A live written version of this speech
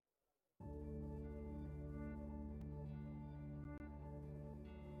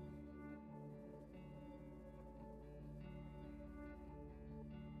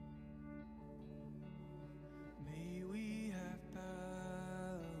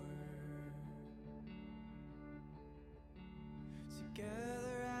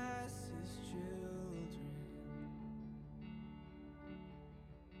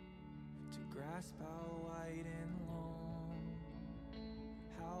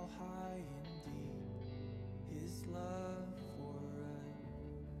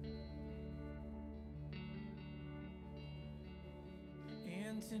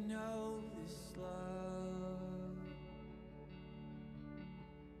to know this love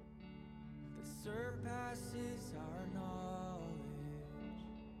that surpasses our knowledge,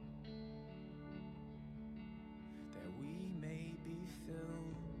 that we may be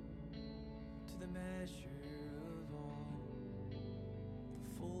filled to the measure of all the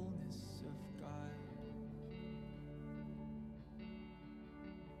fullness of God.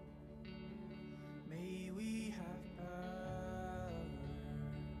 May we have power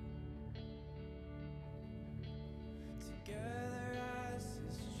together as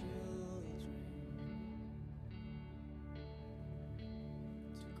His children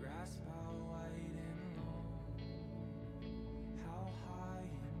to grasp how wide and long, how high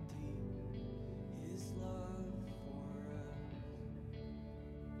and deep His love for us,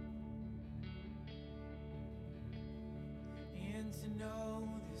 and to know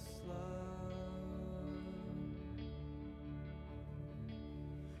this love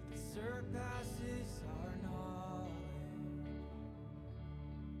that surpasses our knowledge,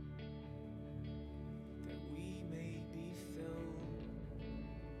 that we may be filled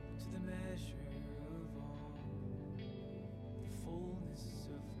to the measure of all the fullness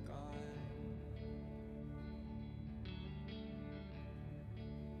of God.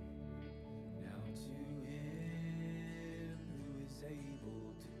 Now to Him who is able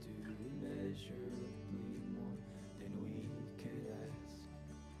to do immeasurably more than we could ask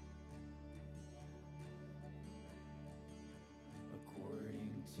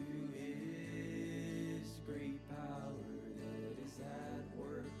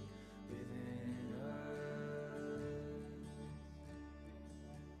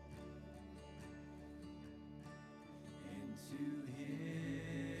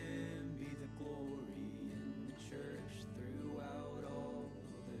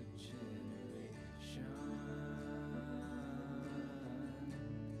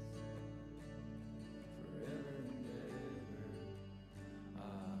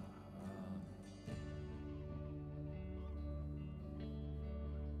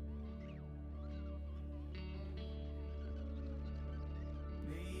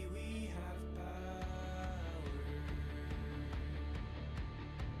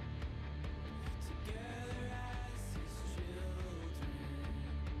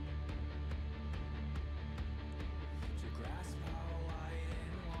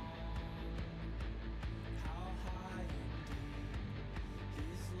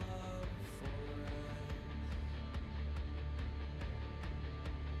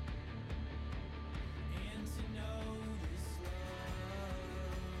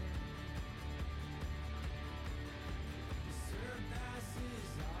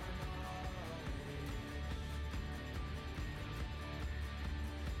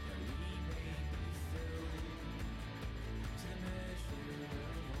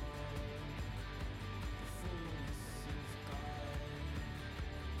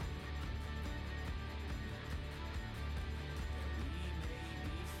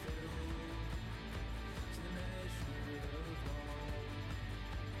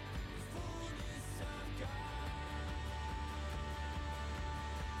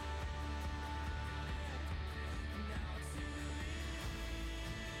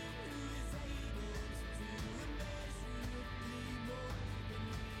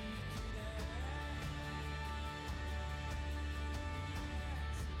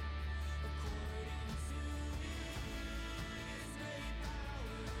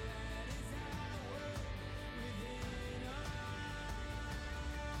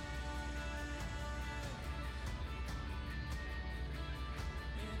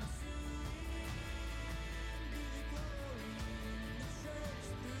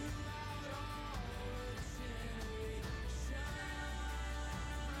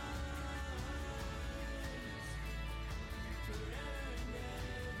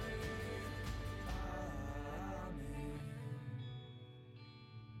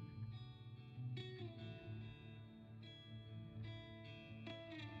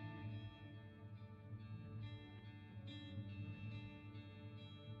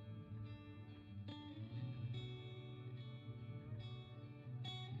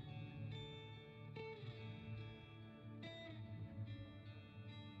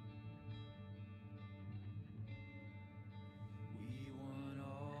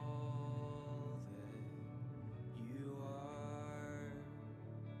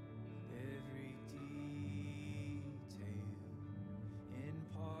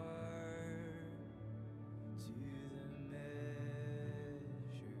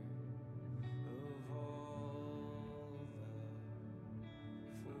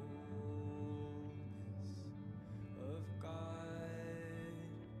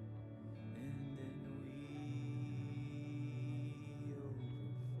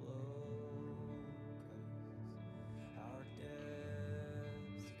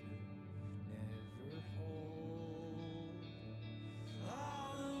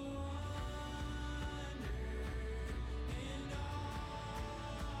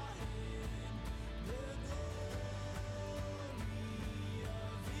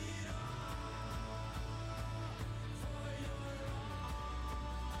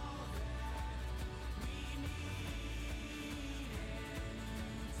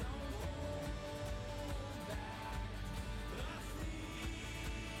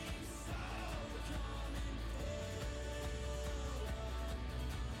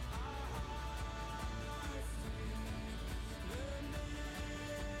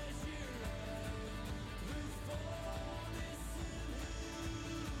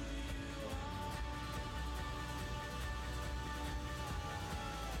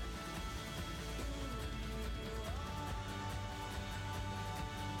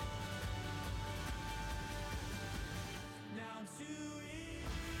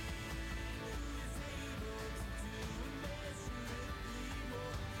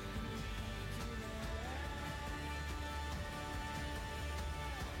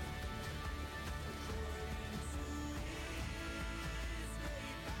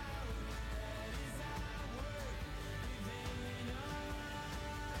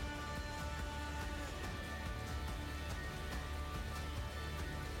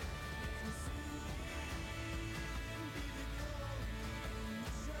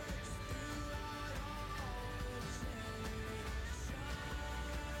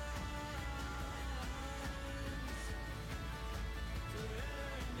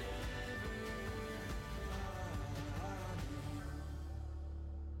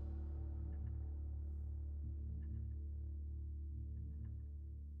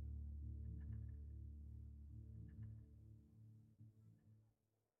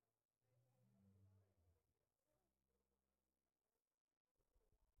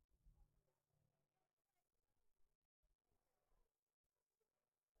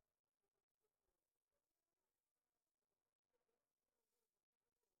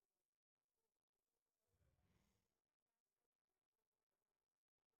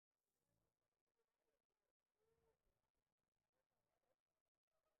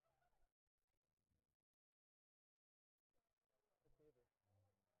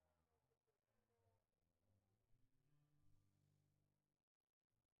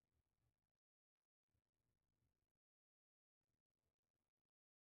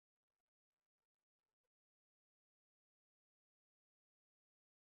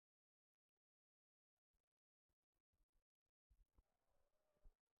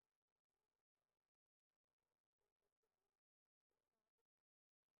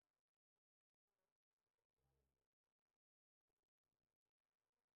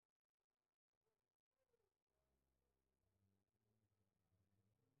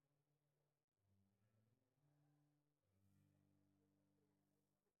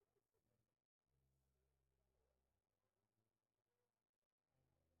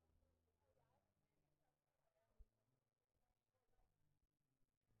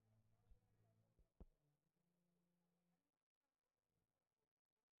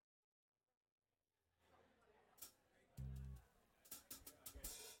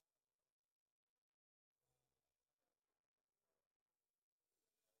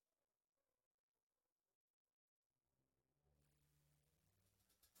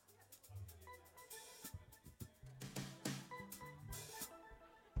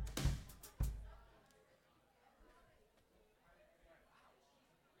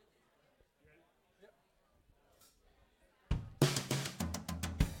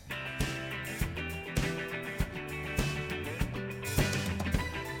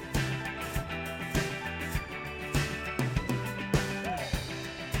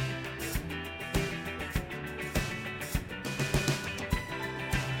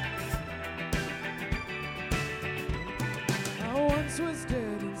once was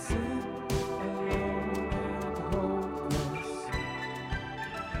dead in sin, alone and hopeless.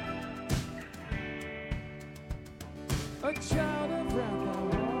 A child of wrath I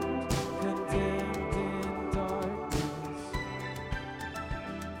walked, condemned in darkness.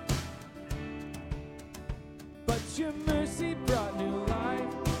 But your mercy brought new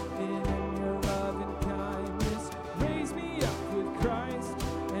life, and in your love and kindness raised me up with Christ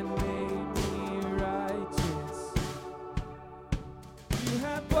and made me righteous. You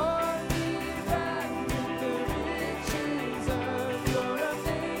have bought me back with the riches of your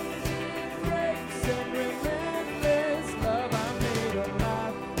amazing grace and relentless love. I'm made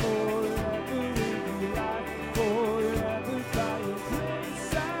alive forever with you, life forever by your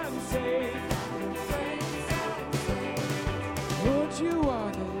grace I'm saved. Lord, you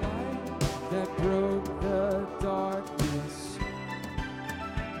are the light that broke the darkness.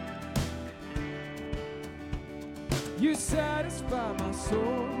 You satisfy my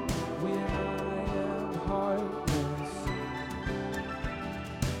soul when I am heartless.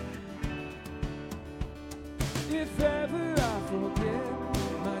 If ever I forget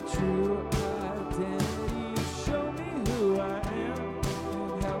my true identity, show me who I am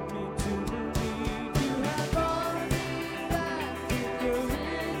and help me to believe you have bought me back with the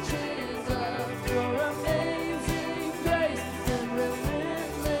riches of your amazing grace and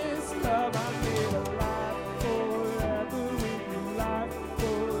relentless love. I'm made alive forever with you, life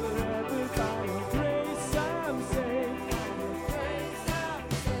forever by your grace I'm saved. By your grace I'm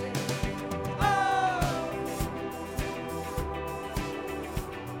saved. Oh!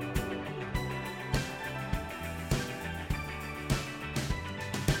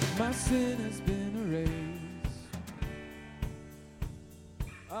 My sin has been erased.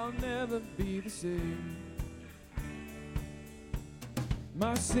 I'll never be the same.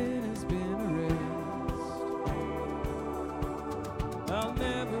 My sin has been erased. I'll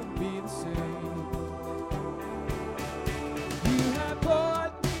never be the same. You have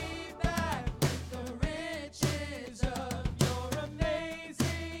bought me back with the riches of your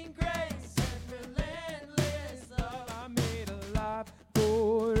amazing grace and relentless love. I'm made alive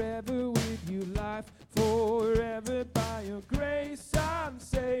forever with you, life forever by your grace I'm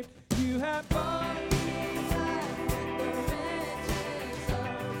saved. You have bought me back with the riches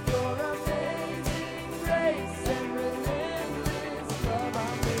of your amazing grace and relentless love.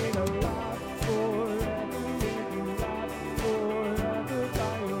 I'm made alive forever with you, life forever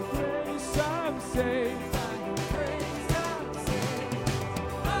by your grace I'm saved. By your grace I'm saved.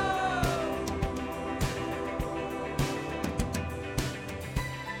 Oh!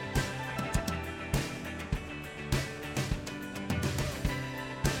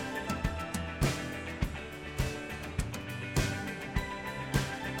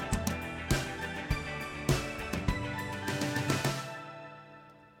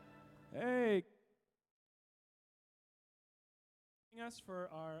 Hey. Joining us for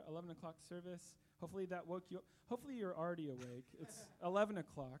our 11 o'clock service. Hopefully that woke you up. Hopefully you're already awake. It's 11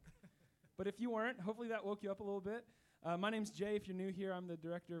 o'clock. But if you weren't, hopefully that woke you up a little bit. My name's Jay. If you're new here, I'm the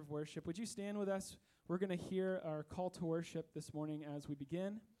director of worship. Would you stand with us? We're going to hear our call to worship this morning as we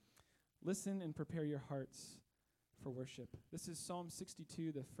begin. Listen and prepare your hearts for worship. This is Psalm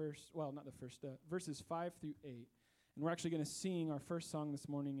 62, verses 5 through 8. And we're actually going to sing our first song this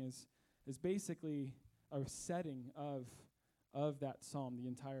morning is basically a setting of that psalm, the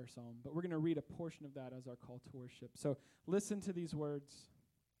entire psalm. But we're going to read a portion of that as our call to worship. So listen to these words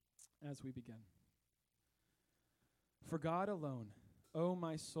as we begin. For God alone, O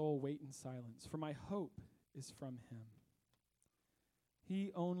my soul, wait in silence, for my hope is from him.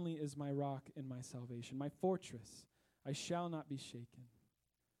 He only is my rock and my salvation, my fortress. I shall not be shaken.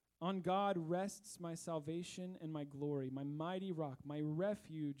 On God rests my salvation and my glory, my mighty rock, my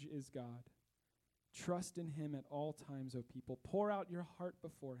refuge is God. Trust in him at all times, O people. Pour out your heart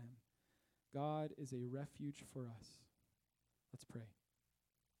before him. God is a refuge for us. Let's pray.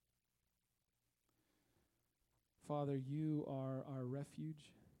 Father, you are our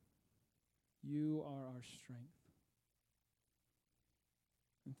refuge. You are our strength.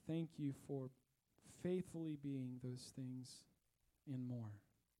 And thank you for faithfully being those things and more.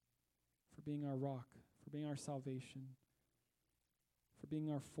 For being our rock, for being our salvation, for being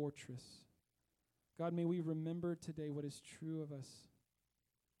our fortress. God, may we remember today what is true of us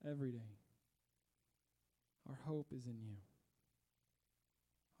every day. Our hope is in you.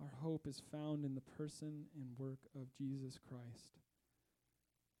 Our hope is found in the person and work of Jesus Christ.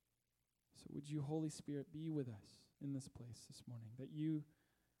 So would you, Holy Spirit, be with us in this place this morning, that you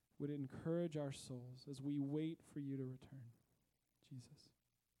would encourage our souls as we wait for you to return, Jesus.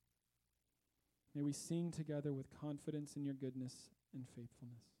 May we sing together with confidence in your goodness and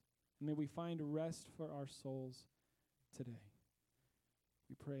faithfulness. And may we find rest for our souls today.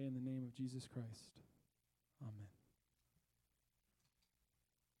 We pray in the name of Jesus Christ. Amen.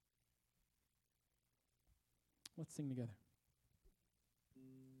 Let's sing together.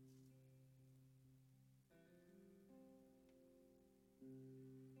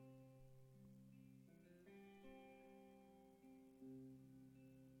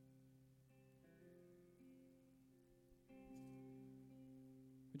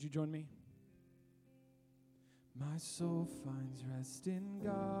 Would you join me? My soul finds rest in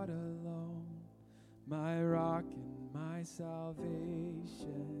God alone, my rock and my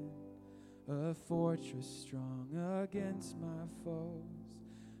salvation, a fortress strong against my foes,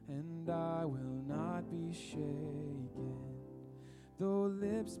 and I will not be shaken. Though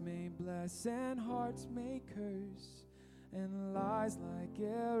lips may bless and hearts may curse, and lies like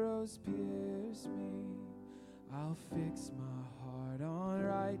arrows pierce me, I'll fix my heart on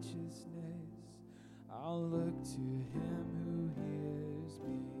righteousness. I'll look to him who hears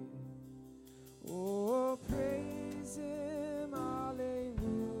me. Oh, praise him,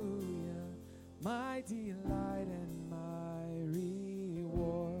 hallelujah, my delight and my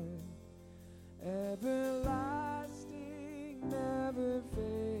reward, everlasting, never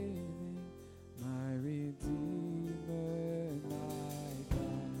failing, my Redeemer, my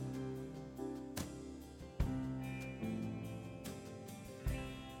God.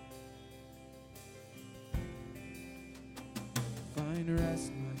 Find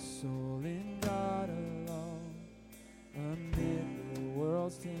rest, my soul, in God alone, amid the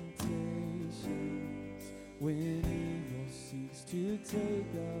world's temptations. When evil seeks to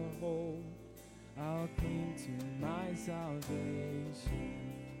take a hold, I'll cling to my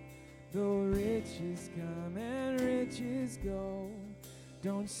salvation. Though riches come and riches go,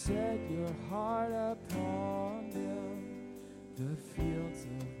 don't set your heart upon them. The fields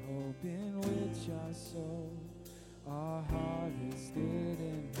of hope in which I sow are harvested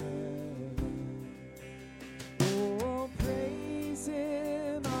in heaven. Oh, praise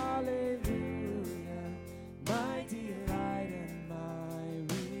him, hallelujah, my delight and my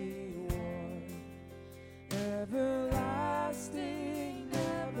reward, everlasting,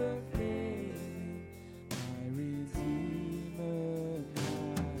 never failing, my Redeemer, my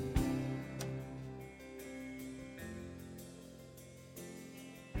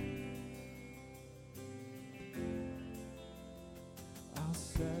I'll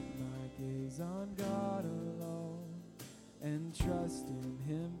set my gaze on God alone and trust in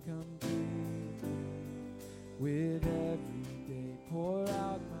him completely. With every day pour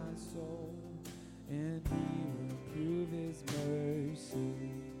out my soul, and he will prove his mercy.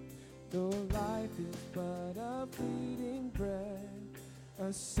 Though life is but a fleeting breath,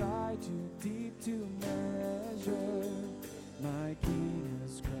 a sigh too deep to measure, my King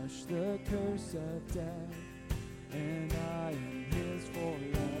has crushed the curse of death, and I am his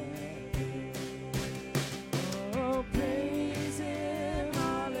forever. Oh, praise him,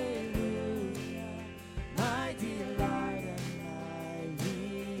 hallelujah, my delight and my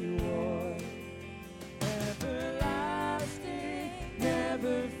reward, everlasting,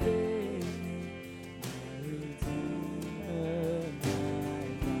 never failing, my Redeemer, my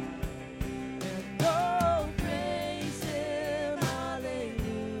God. And oh, praise him,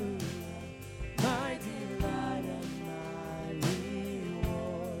 hallelujah, my delight and my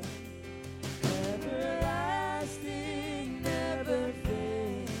reward, everlasting, never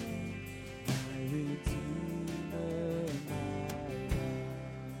failing, my Redeemer, my God.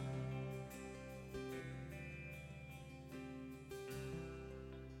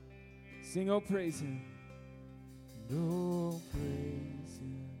 Sing, oh, praise him. And oh, praise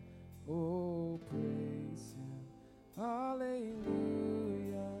him. Oh, praise him.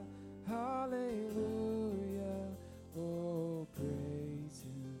 Hallelujah. Hallelujah. Oh, praise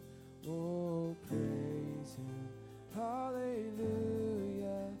him. Oh, praise him.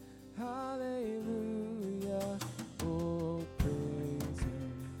 Hallelujah. Hallelujah. Oh, praise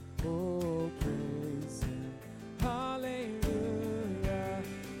him. Oh, praise him. Hallelujah.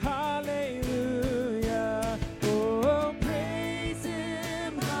 Hallelujah. Oh, praise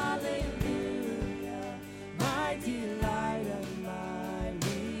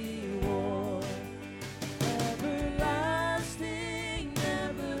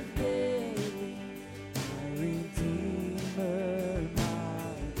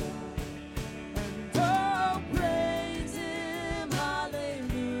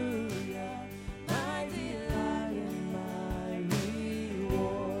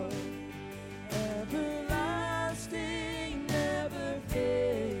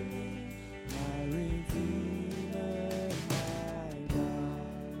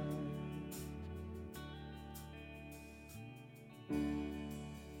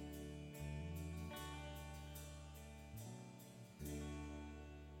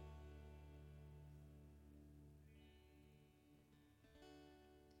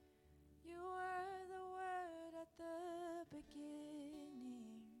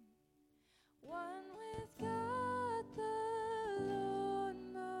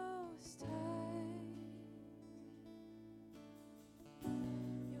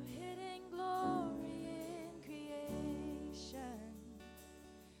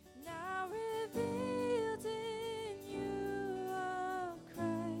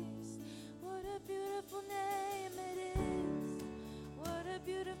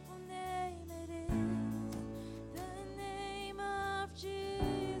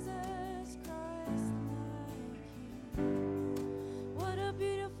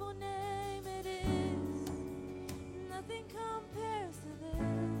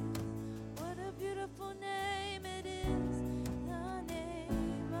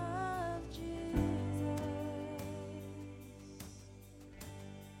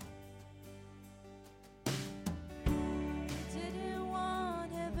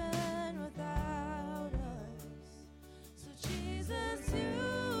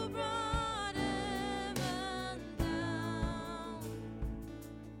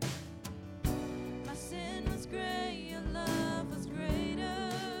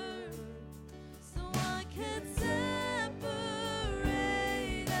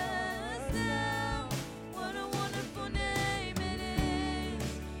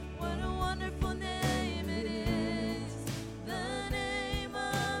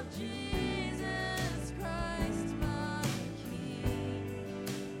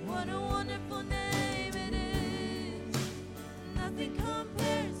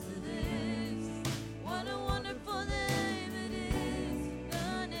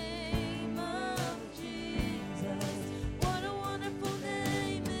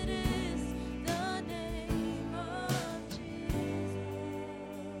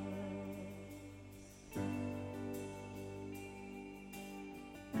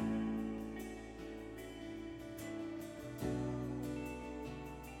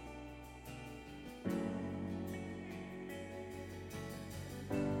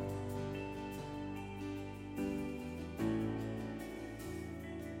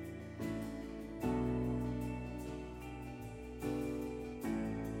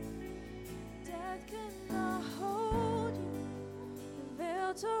cannot hold you. The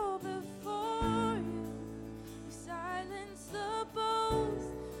veil tore before you. You silence the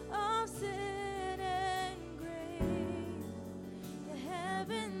boast of sin and grave. The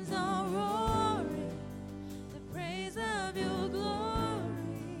heavens are roaring the praise of your glory.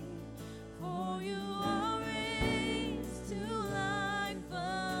 For you are raised to life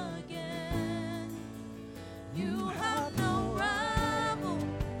again. You have no rival.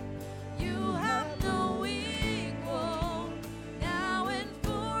 You have no equal. Now and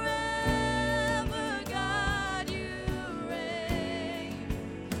forever, God, you reign.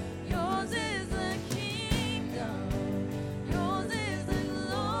 Yours is the kingdom. Yours is the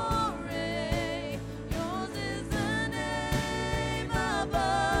glory. Yours is the name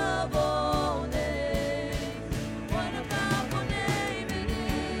above all names. What a powerful name it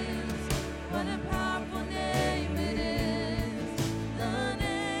is. What a powerful name it is. The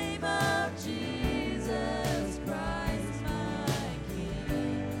name of Jesus Christ, my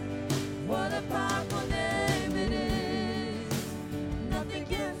King. What a powerful name it is. Nothing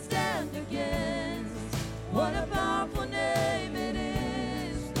can stand against. What a powerful name it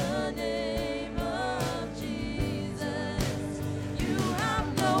is. The name of Jesus. You have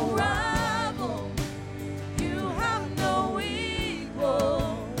no rival. You have no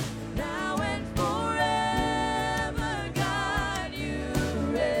equal. Now and forever, God, you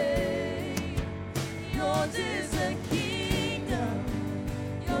reign. Yours is the kingdom.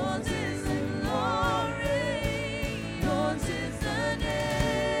 Yours is the glory. Yours is the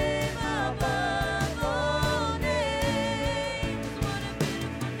name above all names. What a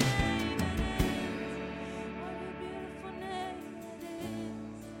beautiful name it is. What a beautiful name it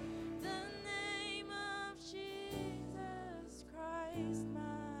is. The name of Jesus Christ,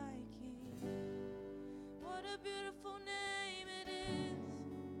 my King. What a beautiful name it is.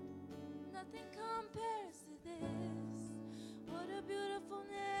 Nothing compares to this. What a beautiful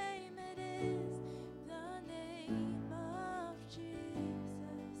name it is. The name of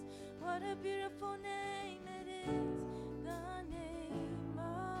Jesus. What a beautiful name it is. The name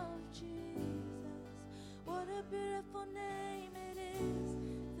of Jesus. What a beautiful name it is.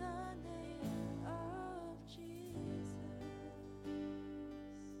 The name of Jesus.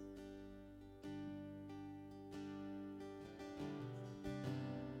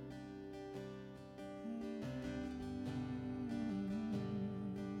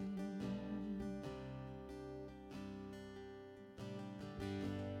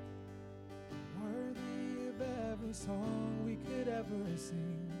 Worthy of every song we could ever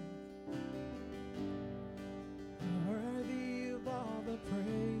sing. Worthy of all the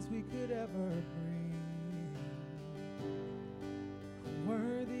praise we could ever bring.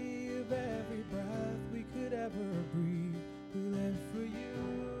 Worthy of every breath we could ever breathe. We live for you.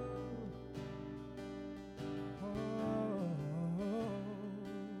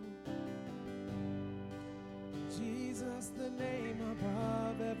 Jesus, the name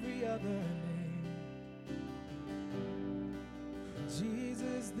above every other name.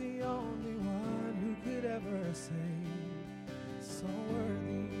 Jesus, the only one who could ever save. So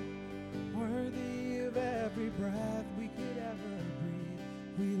worthy, worthy of every breath we could ever breathe.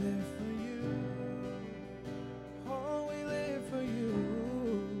 We live for you. Oh, we live for you.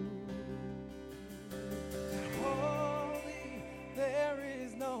 Holy, there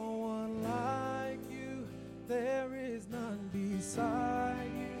is no one like you. There is none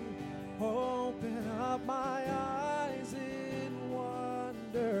beside you. Open up my eyes in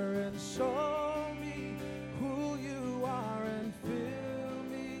wonder and show me who you are and fill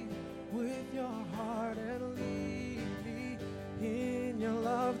me with your heart and lead me in your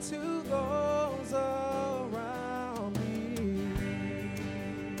love to those around me.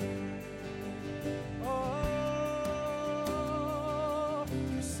 Oh,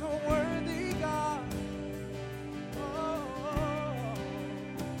 you're so worthy, God. Oh,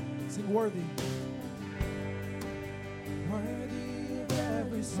 sing worthy. Worthy of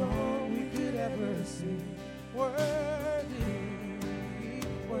every song we could ever sing. Worthy,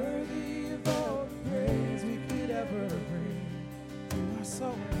 worthy of all the praise we could ever bring. You are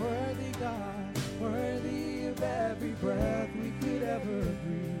so worthy, God. Worthy of every breath we could ever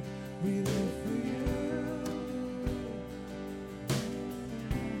breathe. We live for you.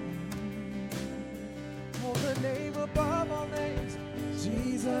 Oh, the name above all names.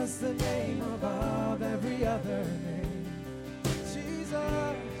 Jesus, the name above every other name.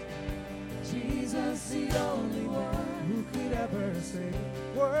 Jesus, Jesus, the only one who could ever say,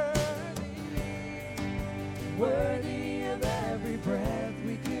 worthy, worthy of every breath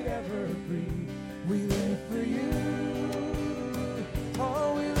we could ever breathe. We live for you.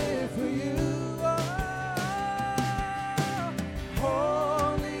 Oh, we live for you. Oh,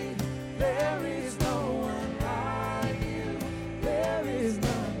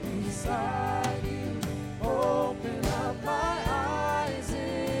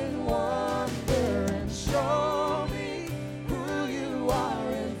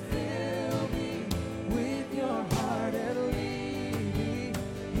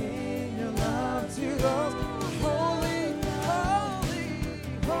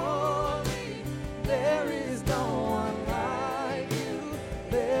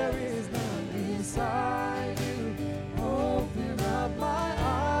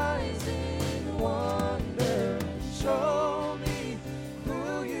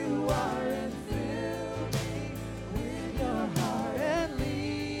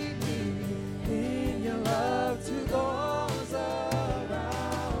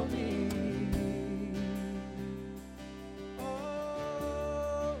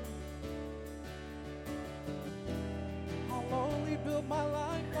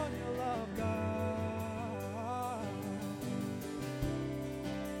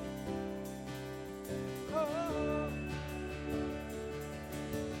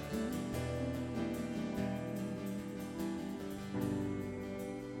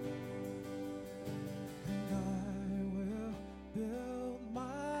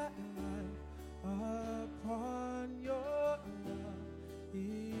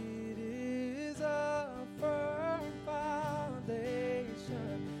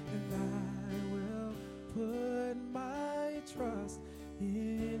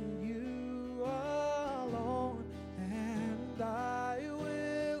 in you alone, and I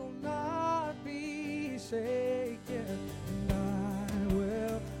will not be shaken, and I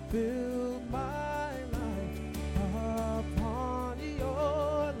will build my life upon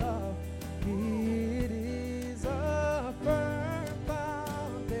your love. It is a firm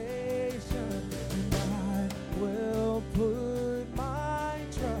foundation, and I will put my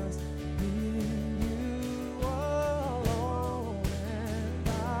trust in you alone, and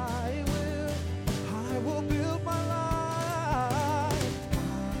I will build my life.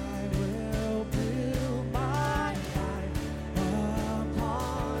 I will build my life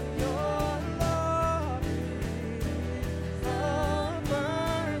upon your love. It is a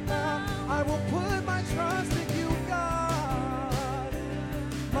firm foundation. I will put my trust in you, God.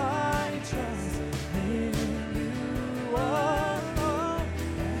 My trust in you alone,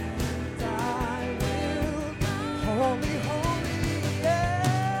 and I will. Holy, holy, yeah.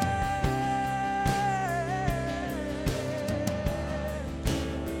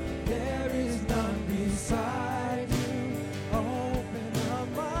 There is none beside you. Open up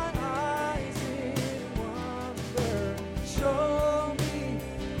my eyes in wonder. Show me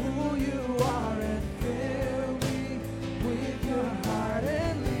who you are and fill me with your heart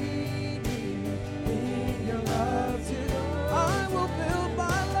and lead me in your love to. I will build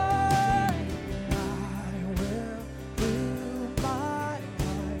my life. I will build my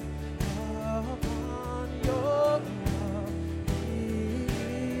life upon your love.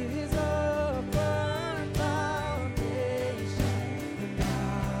 It is a firm foundation, and I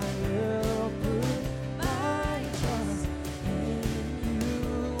will put my trust in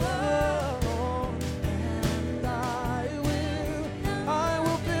you alone, and I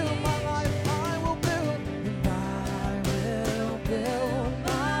will build my life. I will build, and I will build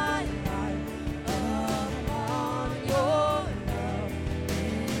my life upon your love.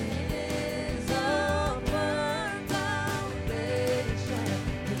 It is a firm foundation,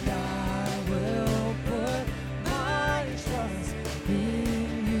 and I will put my trust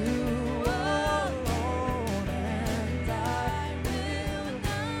in you alone, and I will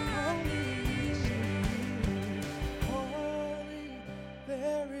not be shaken. Holy,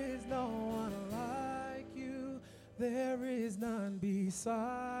 there is no one like you. There is none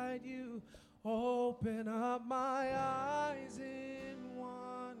beside you. Open up my eyes in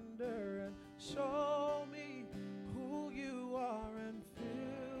wonder and show me who you are and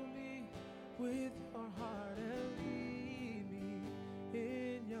fill me with your heart and lead me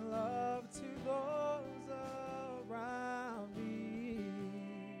in your love to those around me.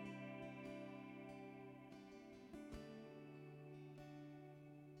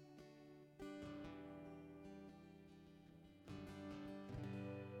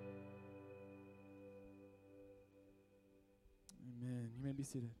 Amen. You may be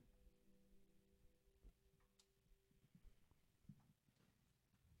seated.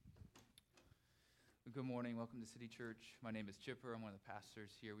 Good morning. Welcome to City Church. My name is Chipper. I'm one of the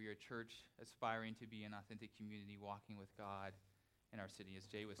pastors here. We are a church aspiring to be an authentic community, walking with God in our city. As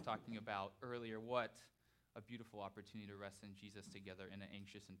Jay was talking about earlier, what a beautiful opportunity to rest in Jesus together in an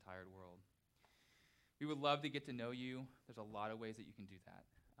anxious and tired world. We would love to get to know you. There's a lot of ways that you can do that,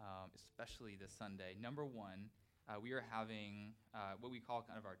 especially this Sunday. Number one, we are having what we call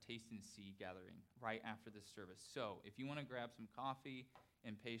kind of our taste and see gathering right after this service. So if you want to grab some coffee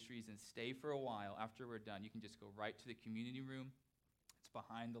and pastries and stay for a while after we're done, you can just go right to the community room. It's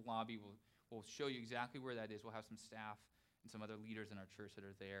behind the lobby. We'll show you exactly where that is. We'll have some staff and some other leaders in our church that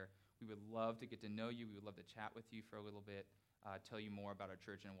are there. We would love to get to know you. We would love to chat with you for a little bit, tell you more about our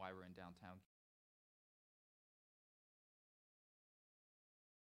church and why we're in downtown.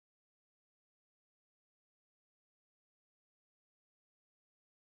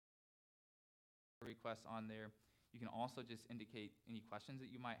 Requests on there. You can also just indicate any questions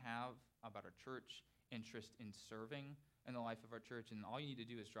that you might have about our church, interest in serving in the life of our church, and all you need to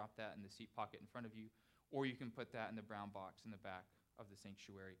do is drop that in the seat pocket in front of you, or you can put that in the brown box in the back of the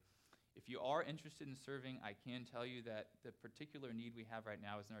sanctuary. If you are interested in serving, I can tell you that the particular need we have right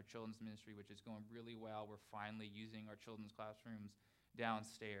now is in our children's ministry, which is going really well. We're finally using our children's classrooms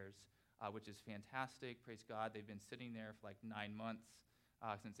downstairs, which is fantastic. Praise God. They've been sitting there for like 9 months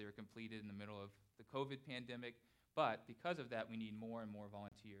since they were completed in the middle of the COVID pandemic. But because of that, we need more and more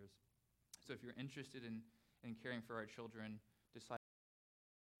volunteers. So if you're interested in caring for our children, decide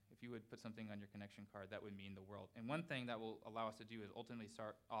if you would put something on your connection card, that would mean the world. And one thing that will allow us to do is ultimately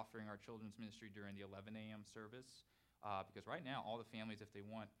start offering our children's ministry during the 11 a.m. service, because right now all the families, if they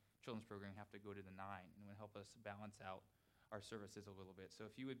want children's programming, have to go to the 9, and it would help us balance out our services a little bit. So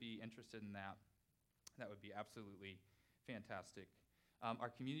if you would be interested in that, that would be absolutely fantastic.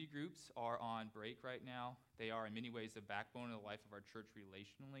 Our community groups are on break right now. They are in many ways the backbone of the life of our church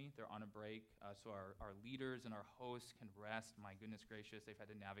relationally. They're on a break, so our leaders and our hosts can rest. My goodness gracious, they've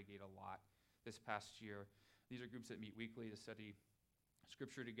had to navigate a lot this past year. These are groups that meet weekly to study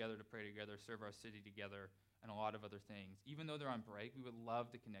scripture together, to pray together, serve our city together, and a lot of other things. Even though they're on break, we would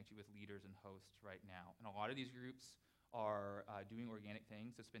love to connect you with leaders and hosts right now. And a lot of these groups are doing organic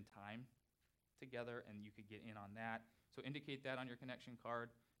things to spend time together, and you could get in on that. So indicate that on your connection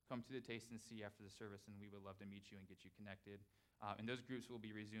card. Come to the Taste and See after the service, and we would love to meet you and get you connected. And those groups will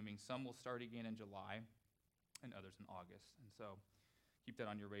be resuming. Some will start again in July, and others in August. And so keep that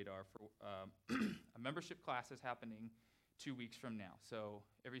on your radar. For a membership class is happening 2 weeks from now. So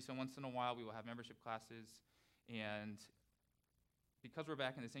every so once in a while, we will have membership classes. And because we're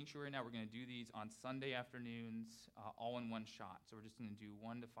back in the sanctuary now, we're going to do these on Sunday afternoons, all in one shot. So we're just going to do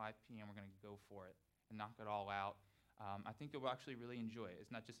 1 to 5 p.m. We're going to go for it and knock it all out. I think you'll actually really enjoy it.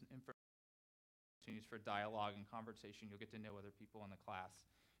 It's not just an opportunities for dialogue and conversation. You'll get to know other people in the class.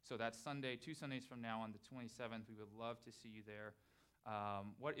 So that's Sunday, 2 Sundays from now on the 27th. We would love to see you there.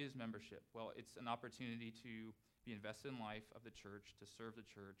 What is membership? Well, it's an opportunity to be invested in life of the church, to serve the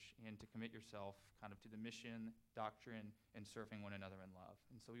church, and to commit yourself kind of to the mission, doctrine, and serving one another in love.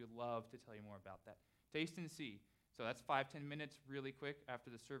 And so we would love to tell you more about that. Taste and See. So that's 5-10 minutes really quick after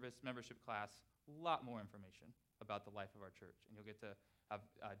the service membership class. A lot more information about the life of our church. And you'll get to have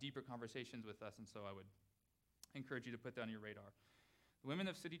deeper conversations with us, and so I would encourage you to put that on your radar. The women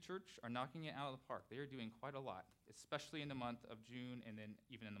of City Church are knocking it out of the park. They are doing quite a lot, especially in the month of June and then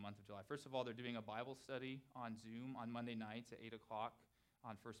even in the month of July. First of all, they're doing a Bible study on Zoom on Monday nights at 8 o'clock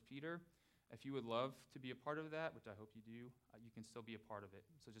on 1 Peter. If you would love to be a part of that, which I hope you do, you can still be a part of it.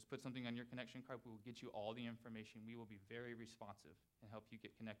 So just put something on your connection card. We will get you all the information. We will be very responsive and help you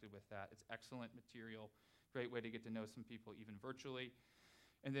get connected with that. It's excellent material, great way to get to know some people even virtually.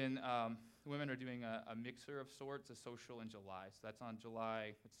 And then the women are doing a mixer of sorts, a social in July. So that's on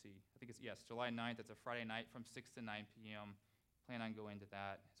July, July 9th. It's a Friday night from 6 to 9 p.m. Plan on going to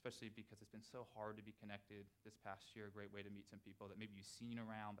that, especially because it's been so hard to be connected this past year. A great way to meet some people that maybe you've seen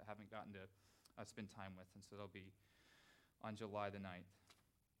around but haven't gotten to spend time with. And so that'll be on July the 9th.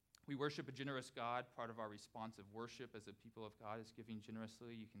 We worship a generous God. Part of our response of worship as a people of God is giving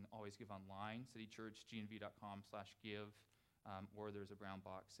generously. You can always give online, citychurchgnv.com/give. Or there's a brown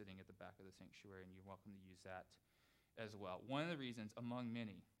box sitting at the back of the sanctuary, and you're welcome to use that as well. One of the reasons, among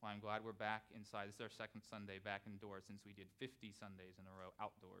many, why I'm glad we're back inside, this is our second Sunday back indoors since we did 50 Sundays in a row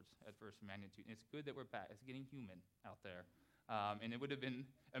outdoors at First Magnitude. And it's good that we're back. It's getting human out there. And it would have been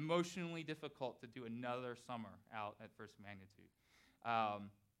emotionally difficult to do another summer out at First Magnitude.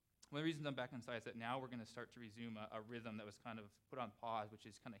 One of the reasons I'm back inside is that now we're going to start to resume a rhythm that was kind of put on pause, which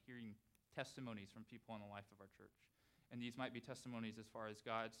is kind of hearing testimonies from people in the life of our church. And these might be testimonies as far as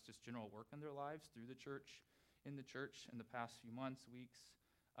God's just general work in their lives through the church, in the past few months, weeks.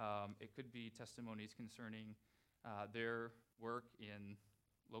 It could be testimonies concerning their work in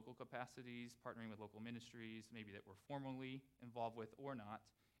local capacities, partnering with local ministries, maybe that we're formally involved with or not.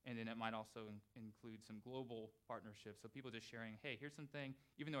 And then it might also include some global partnerships. So people just sharing, hey, here's something,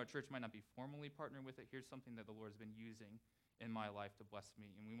 even though our church might not be formally partnering with it, here's something that the Lord has been using in my life to bless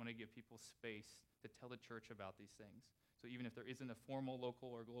me. And we want to give people space to tell the church about these things. So even if there isn't a formal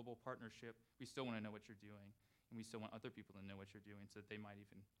local or global partnership, we still want to know what you're doing. And we still want other people to know what you're doing so that they might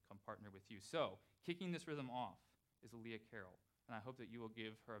even come partner with you. So kicking this rhythm off is Leah Carroll. And I hope that you will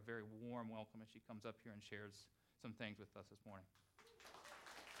give her a very warm welcome as she comes up here and shares some things with us this morning.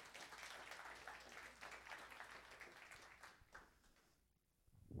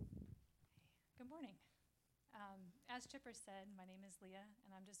 Good morning. As Chipper said, my name is Leah,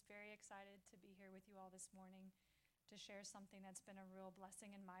 and I'm just very excited to be here with you all this morning to share something that's been a real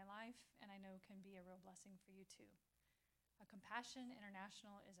blessing in my life, and I know can be a real blessing for you too. Compassion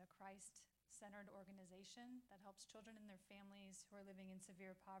International is a Christ-centered organization that helps children and their families who are living in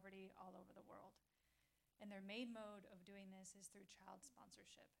severe poverty all over the world. And their main mode of doing this is through child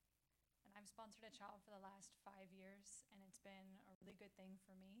sponsorship. And I've sponsored a child for the last 5 years, and it's been a really good thing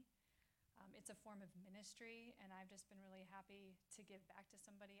for me. It's a form of ministry, and I've just been really happy to give back to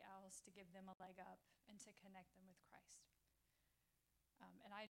somebody else, to give them a leg up, and to connect them with Christ.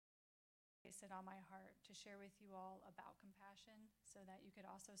 And I place it on my heart to share with you all about compassion so that you could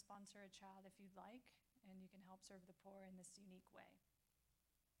also sponsor a child if you'd like, and you can help serve the poor in this unique way.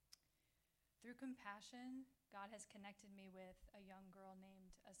 Through compassion, God has connected me with a young girl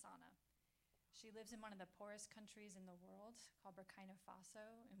named Asana. She lives in one of the poorest countries in the world called Burkina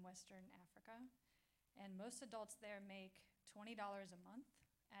Faso in Western Africa. And most adults there make $20 a month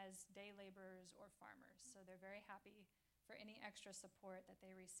as day laborers or farmers. So they're very happy for any extra support that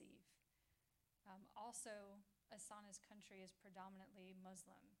they receive. Also, Asana's country is predominantly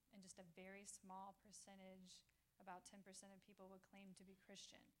Muslim, and just a very small percentage, about 10% of people would claim to be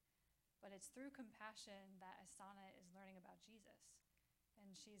Christian. But it's through compassion that Asana is learning about Jesus.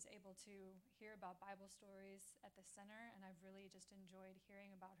 And she's able to hear about Bible stories at the center, and I've really just enjoyed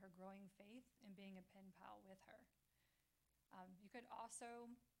hearing about her growing faith and being a pen pal with her. You could also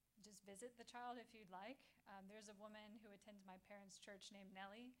just visit the child if you'd like. There's a woman who attends my parents' church named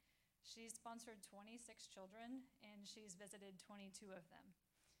Nellie. She's sponsored 26 children, and she's visited 22 of them.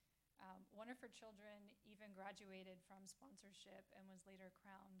 One of her children even graduated from sponsorship and was later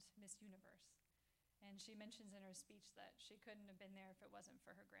crowned Miss Universe. And she mentions in her speech that she couldn't have been there if it wasn't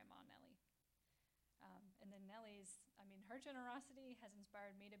for her grandma, Nellie. And then her generosity has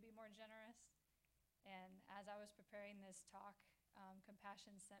inspired me to be more generous. And as I was preparing this talk,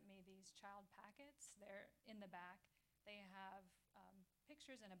 Compassion sent me these child packets. They're in the back. They have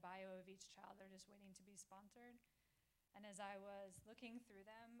pictures and a bio of each child. They're just waiting to be sponsored. And as I was looking through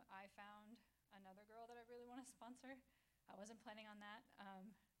them, I found another girl that I really want to sponsor. I wasn't planning on that.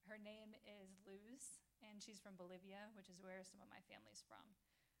 Her name is Luz, and she's from Bolivia, which is where some of my family's from.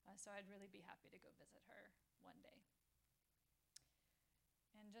 So I'd really be happy to go visit her one day.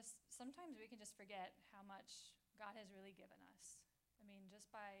 And just sometimes we can just forget how much God has really given us. I mean,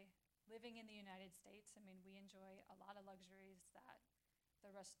 just by living in the United States, we enjoy a lot of luxuries that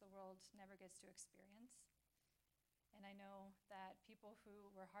the rest of the world never gets to experience. And I know that people who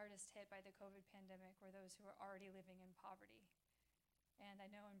were hardest hit by the COVID pandemic were those who were already living in poverty. And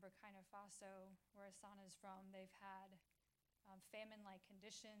I know in Burkina Faso, where Asana's from, they've had famine-like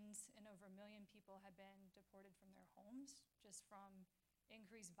conditions, and over 1 million people have been deported from their homes just from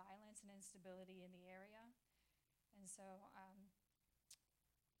increased violence and instability in the area. And so,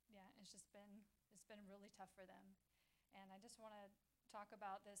 it's been really tough for them. And I just want to talk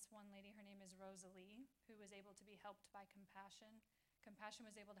about this one lady. Her name is Rosalie, who was able to be helped by Compassion. Compassion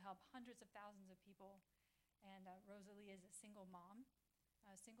was able to help hundreds of thousands of people. And Rosalie is a single mom,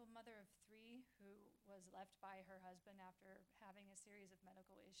 a single mother of 3 who was left by her husband after having a series of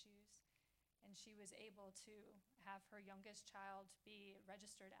medical issues. And she was able to have her youngest child be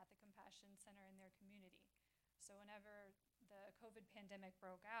registered at the Compassion Center in their community. So whenever the COVID pandemic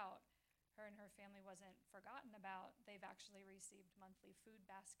broke out, her and her family wasn't forgotten about. They've actually received monthly food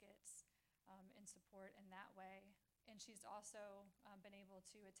baskets and support in that way. And she's also been able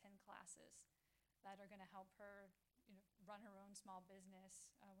to attend classes that are going to help her run her own small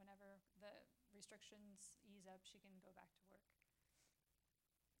business. Whenever the restrictions ease up, she can go back to work.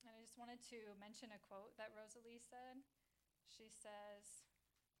 And I just wanted to mention a quote that Rosalie said. She says,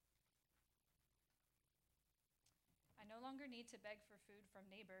 "I no longer need to beg for food from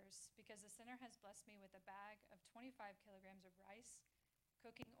neighbors because the center has blessed me with a bag of 25 kilograms of rice,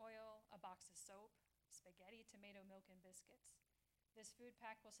 cooking oil, a box of soap, spaghetti, tomato, milk, and biscuits. This food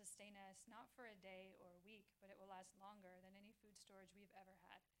pack will sustain us not for a day or a week, but it will last longer than any food storage we've ever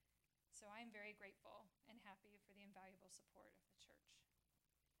had. So I am very grateful and happy for the invaluable support of the church."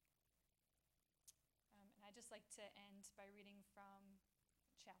 And I'd just like to end by reading from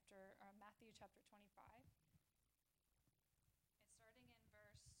Matthew chapter 25. Starting in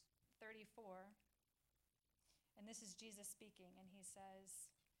verse 34, and this is Jesus speaking, and he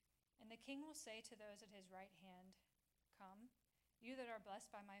says, "And the king will say to those at his right hand, 'Come, you that are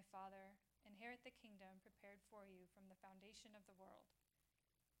blessed by my Father, inherit the kingdom prepared for you from the foundation of the world.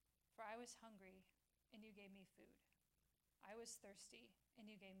 For I was hungry, and you gave me food. I was thirsty, and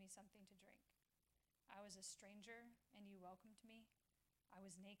you gave me something to drink. I was a stranger, and you welcomed me. I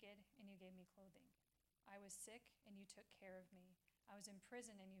was naked, and you gave me clothing. I was sick, and you took care of me. I was in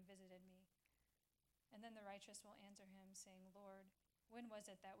prison, and you visited me.' And then the righteous will answer him, saying, 'Lord, when was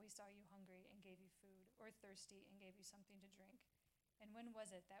it that we saw you hungry and gave you food, or thirsty and gave you something to drink? And when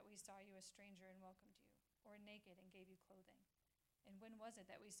was it that we saw you a stranger and welcomed you, or naked and gave you clothing? And when was it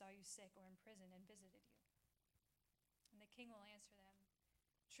that we saw you sick or in prison and visited you?' And the king will answer them,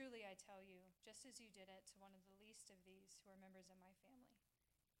 'Truly I tell you, just as you did it to one of the least of these who are members of my family,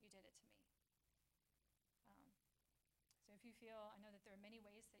 you did it to me.'" So if you feel, I know that there are many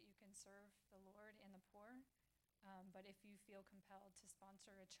ways that you can serve the Lord and the poor, but if you feel compelled to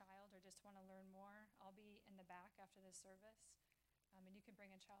sponsor a child or just want to learn more, I'll be in the back after the service, and you can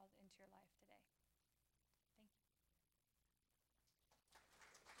bring a child into your life today. Thank you.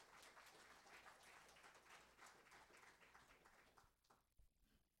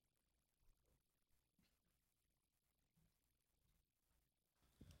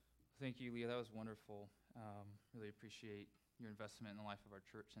 Thank you, Leah. That was wonderful. Really appreciate your investment in the life of our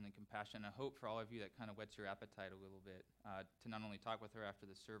church and the compassion. I hope for all of you that kind of whets your appetite a little bit to not only talk with her after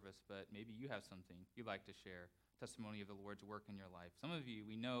the service, but maybe you have something you'd like to share, testimony of the Lord's work in your life. Some of you,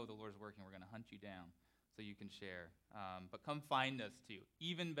 we know the Lord's working. We're going to hunt you down so you can share. But come find us too.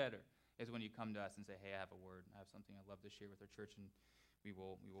 Even better is when you come to us and say, hey, I have a word. I have something I'd love to share with our church, and we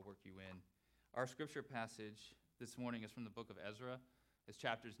will work you in. Our scripture passage this morning is from the book of Ezra. It's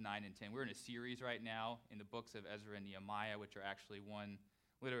chapters 9 and 10. We're in a series right now in the books of Ezra and Nehemiah, which are actually one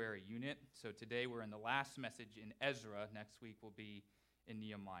literary unit. So today we're in the last message in Ezra. Next week we'll be in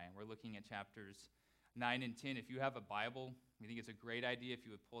Nehemiah. We're looking at chapters 9 and 10. If you have a Bible, we think it's a great idea if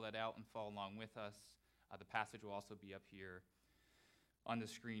you would pull that out and follow along with us. The passage will also be up here on the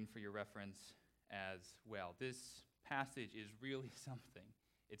screen for your reference as well. This passage is really something.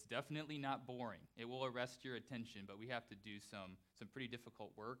 It's definitely not boring. It will arrest your attention, but we have to do some pretty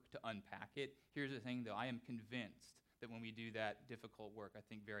difficult work to unpack it. Here's the thing, though. I am convinced that when we do that difficult work, I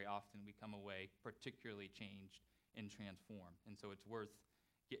think very often we come away particularly changed and transformed. And so it's worth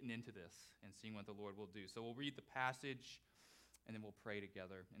getting into this and seeing what the Lord will do. So we'll read the passage, and then we'll pray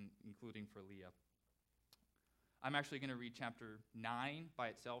together, and including for Leah. I'm actually going to read chapter 9 by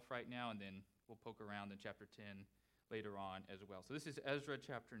itself right now, and then we'll poke around in chapter 10 later on as well. So this is Ezra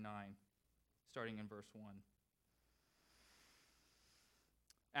chapter 9, starting in verse 1.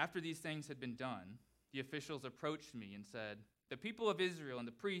 After these things had been done, the officials approached me and said, the people of Israel and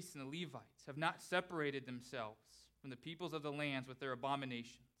the priests and the Levites have not separated themselves from the peoples of the lands with their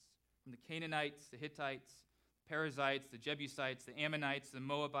abominations, from the Canaanites, the Hittites, the Perizzites, the Jebusites, the Ammonites, the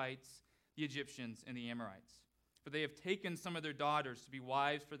Moabites, the Egyptians, and the Amorites. For they have taken some of their daughters to be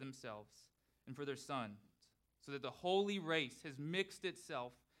wives for themselves and for their sons, so that the holy race has mixed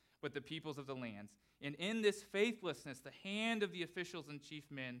itself with the peoples of the lands. And in this faithlessness, the hand of the officials and chief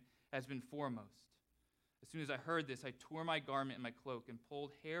men has been foremost. As soon as I heard this, I tore my garment and my cloak and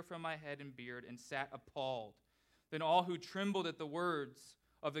pulled hair from my head and beard and sat appalled. Then all who trembled at the words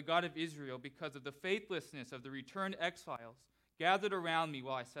of the God of Israel because of the faithlessness of the returned exiles gathered around me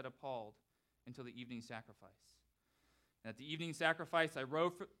while I sat appalled until the evening sacrifice. And at the evening sacrifice, I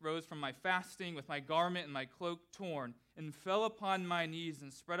rose from my fasting with my garment and my cloak torn, and fell upon my knees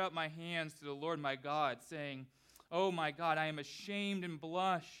and spread out my hands to the Lord my God, saying, Oh my God, I am ashamed and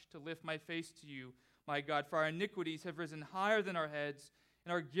blush to lift my face to you, my God, for our iniquities have risen higher than our heads,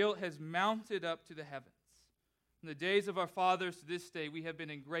 and our guilt has mounted up to the heavens. From the days of our fathers to this day, we have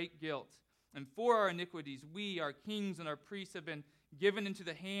been in great guilt, and for our iniquities, we, our kings and our priests, have been given into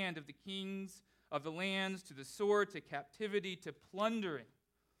the hand of the kings of the lands, to the sword, to captivity, to plundering,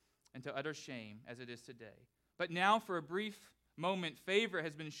 and to utter shame, as it is today. But now, for a brief moment, favor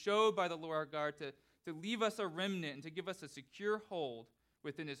has been showed by the Lord our God to leave us a remnant and to give us a secure hold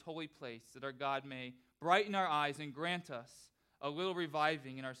within his holy place, that our God may brighten our eyes and grant us a little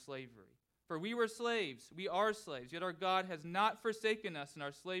reviving in our slavery. For we were slaves, we are slaves, yet our God has not forsaken us in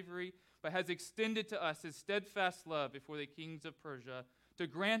our slavery, but has extended to us his steadfast love before the kings of Persia, to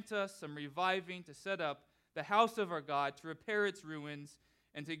grant us some reviving, to set up the house of our God, to repair its ruins,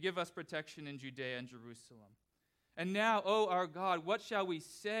 and to give us protection in Judea and Jerusalem. And now, O our God, what shall we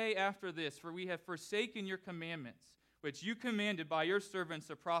say after this? For we have forsaken your commandments, which you commanded by your servants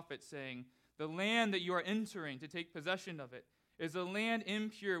the prophets, saying, the land that you are entering to take possession of it is a land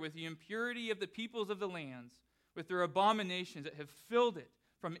impure with the impurity of the peoples of the lands, with their abominations that have filled it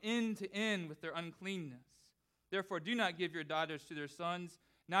from end to end with their uncleanness. Therefore, do not give your daughters to their sons,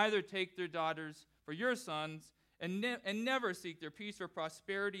 neither take their daughters for your sons, and never seek their peace or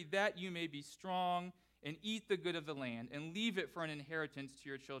prosperity, that you may be strong and eat the good of the land, and leave it for an inheritance to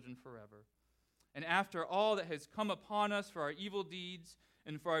your children forever. And after all that has come upon us for our evil deeds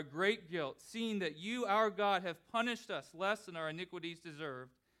and for our great guilt, seeing that you, our God, have punished us less than our iniquities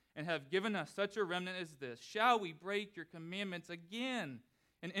deserved, and have given us such a remnant as this, shall we break your commandments again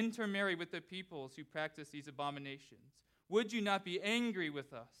and intermarry with the peoples who practice these abominations? Would you not be angry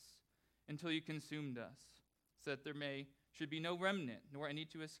with us until you consumed us, so that there should be no remnant, nor any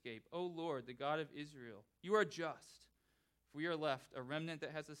to escape? O Lord, the God of Israel, you are just. If we are left a remnant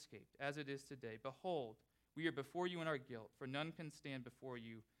that has escaped, as it is today, behold, we are before you in our guilt, for none can stand before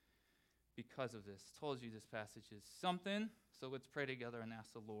you because of this. I told you this passage is something, so let's pray together and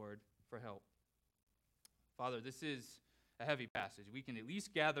ask the Lord for help. Father, this is a heavy passage. We can at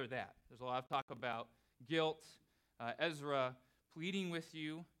least gather that. There's a lot of talk about guilt, Ezra pleading with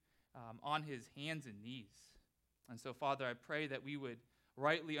you on his hands and knees. And so, Father, I pray that we would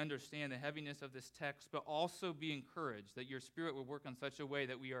rightly understand the heaviness of this text, but also be encouraged, that your Spirit would work in such a way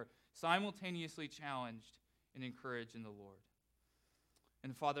that we are simultaneously challenged and encouraged in the Lord.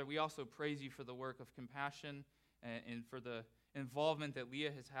 And Father, we also praise you for the work of compassion and for the involvement that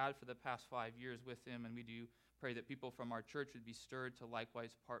Leah has had for the past 5 years with him. And we do pray that people from our church would be stirred to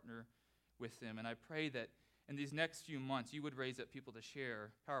likewise partner with them. And I pray that in these next few months, you would raise up people to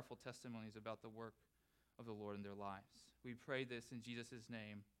share powerful testimonies about the work of the Lord in their lives. We pray this in Jesus'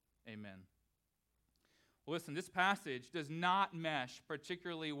 name. Amen. Well, listen, this passage does not mesh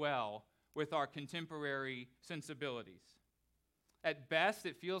particularly well with our contemporary sensibilities. At best,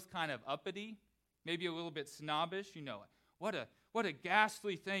 it feels kind of uppity, maybe a little bit snobbish. You know, what a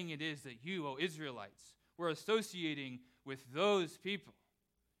ghastly thing it is that you, O Israelites, were associating with those people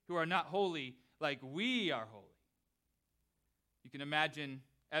who are not holy like we are holy. You can imagine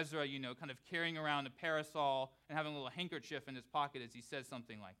Ezra, kind of carrying around a parasol and having a little handkerchief in his pocket as he says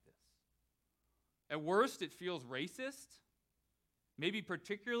something like this. At worst, it feels racist, maybe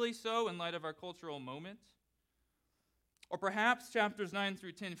particularly so in light of our cultural moment. Or perhaps chapters 9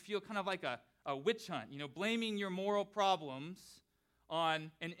 through 10 feel kind of like a witch hunt, blaming your moral problems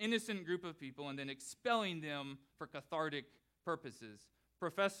on an innocent group of people and then expelling them for cathartic purposes.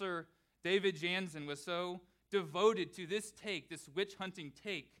 Professor David Jansen was so devoted to this witch hunting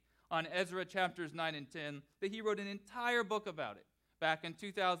take on Ezra chapters 9 and 10 that he wrote an entire book about it back in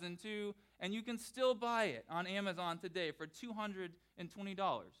 2002, and you can still buy it on Amazon today for $220,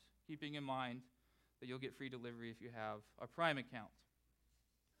 keeping in mind that you'll get free delivery if you have a Prime account.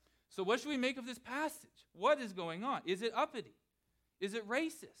 So what should we make of this passage? What is going on? Is it uppity? Is it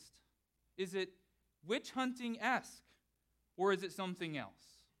racist? Is it witch hunting-esque? Or is it something else?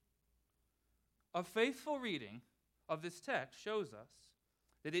 A faithful reading of this text shows us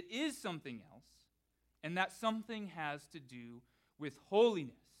that it is something else, and that something has to do with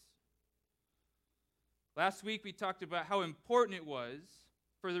holiness. Last week we talked about how important it was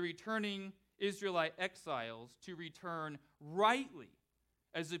for the returning Israelite exiles to return rightly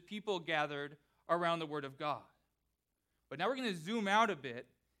as the people gathered around the Word of God. But now we're going to zoom out a bit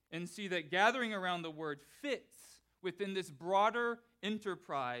and see that gathering around the Word fits within this broader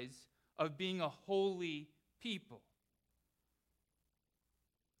enterprise of being a holy people.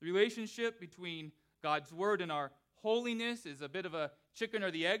 The relationship between God's Word and our holiness is a bit of a chicken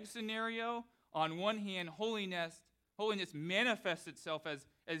or the egg scenario. On one hand, holiness manifests itself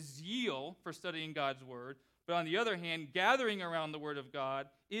as zeal for studying God's Word. But on the other hand, gathering around the Word of God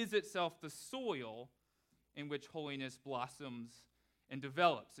is itself the soil in which holiness blossoms and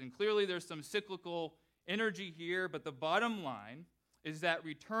develops. And clearly there's some cyclical energy here, but the bottom line is that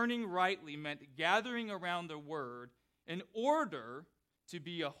returning rightly meant gathering around the Word in order to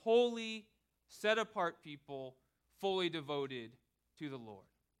be a holy, set-apart people, fully devoted to the Lord.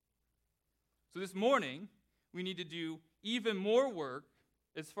 So this morning, we need to do even more work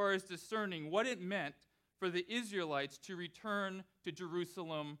as far as discerning what it meant for the Israelites to return to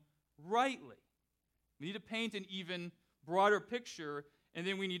Jerusalem rightly. We need to paint an even broader picture, and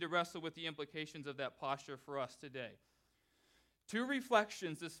then we need to wrestle with the implications of that posture for us today. 2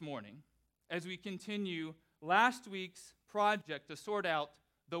 reflections this morning as we continue last week's project to sort out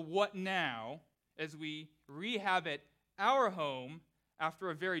the what now as we rehabit our home after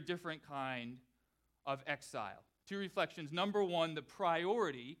a very different kind of exile. 2 reflections. Number 1, the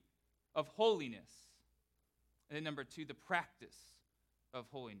priority of holiness. And then number 2, the practice of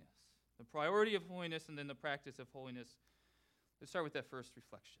holiness. The priority of holiness and then the practice of holiness. Let's start with that first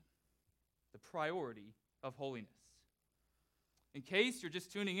reflection. The priority of holiness. In case you're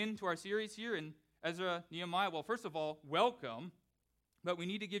just tuning in to our series here in Ezra, Nehemiah, well, first of all, welcome. But we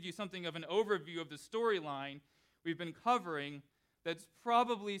need to give you something of an overview of the storyline we've been covering that's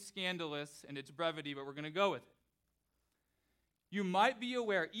probably scandalous in its brevity, but we're going to go with it. You might be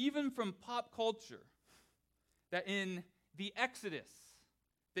aware, even from pop culture, that in the Exodus,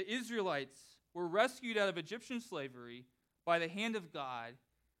 the Israelites were rescued out of Egyptian slavery by the hand of God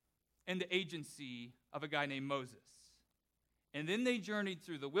and the agency of a guy named Moses. And then they journeyed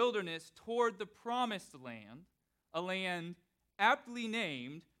through the wilderness toward the promised land, a land aptly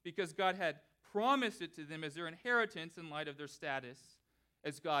named because God had promised it to them as their inheritance in light of their status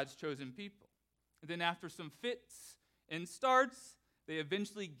as God's chosen people. And then after some fits and starts, they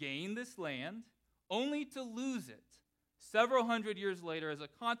eventually gained this land, only to lose it several hundred years later as a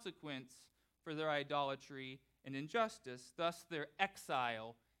consequence for their idolatry and injustice, thus their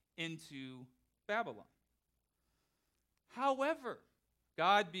exile into Babylon. However,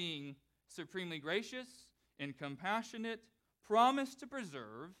 God, being supremely gracious and compassionate, promised to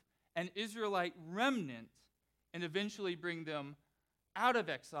preserve an Israelite remnant and eventually bring them out of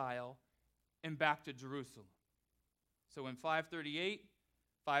exile and back to Jerusalem. So in 538,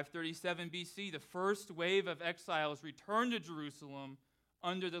 537 BC, the first wave of exiles returned to Jerusalem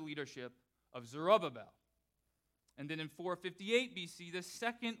under the leadership of Zerubbabel. And then in 458 BC, the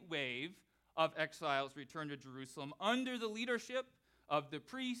second wave of exiles returned to Jerusalem under the leadership of the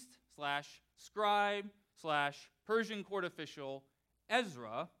priest slash scribe slash Persian court official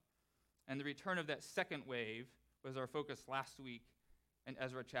Ezra. And the return of that second wave was our focus last week in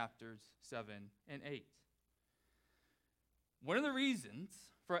Ezra chapters 7 and 8. One of the reasons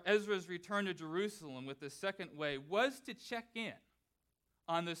for Ezra's return to Jerusalem with the second wave was to check in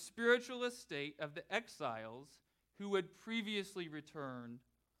on the spiritual estate of the exiles who had previously returned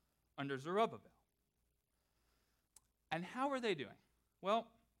under Zerubbabel. And how were they doing? Well,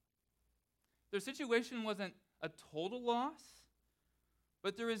 their situation wasn't a total loss,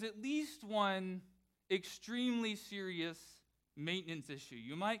 but there is at least one extremely serious maintenance issue.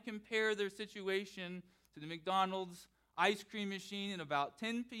 You might compare their situation to the McDonald's ice cream machine at about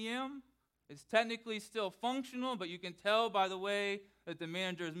 10 p.m. It's technically still functional, but you can tell by the way that the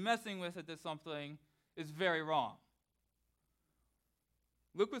manager is messing with it that something is very wrong.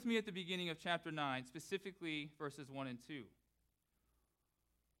 Look with me at the beginning of chapter 9, specifically verses 1 and 2.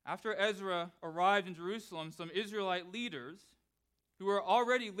 After Ezra arrived in Jerusalem, some Israelite leaders who were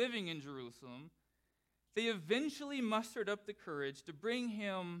already living in Jerusalem, they eventually mustered up the courage to bring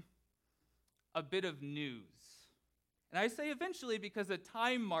him a bit of news. And I say eventually because a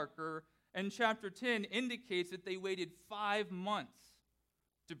time marker in chapter 10 indicates that they waited 5 months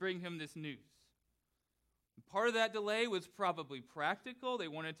to bring him this news. Part of that delay was probably practical. They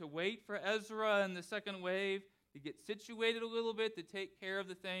wanted to wait for Ezra and the second wave to get situated a little bit, to take care of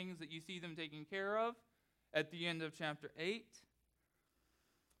the things that you see them taking care of at the end of chapter 8.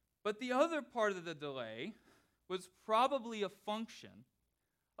 But the other part of the delay was probably a function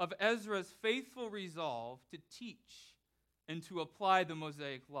of Ezra's faithful resolve to teach and to apply the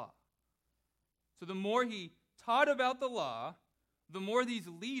Mosaic law. So the more he taught about the law, the more these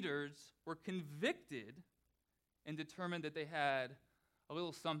leaders were convicted and determined that they had a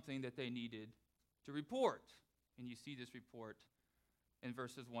little something that they needed to report. And you see this report in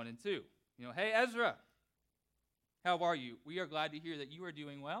verses 1 and 2. Hey, Ezra, how are you? We are glad to hear that you are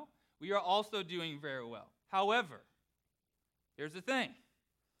doing well. We are also doing very well. However, here's the thing.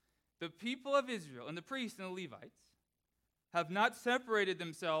 The people of Israel and the priests and the Levites have not separated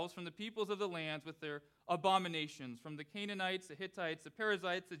themselves from the peoples of the lands with their abominations, from the Canaanites, the Hittites, the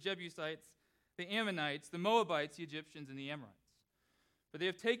Perizzites, the Jebusites, the Ammonites, the Moabites, the Egyptians, and the Amorites. For they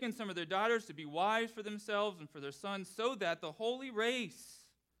have taken some of their daughters to be wives for themselves and for their sons, so that the holy race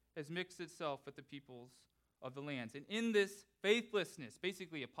has mixed itself with the peoples of the lands. And in this faithlessness,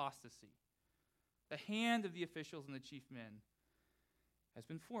 basically apostasy, the hand of the officials and the chief men has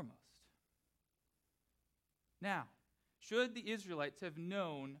been foremost. Now, should the Israelites have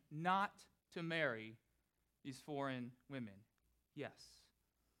known not to marry these foreign women? Yes.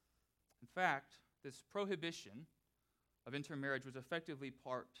 In fact, this prohibition of intermarriage was effectively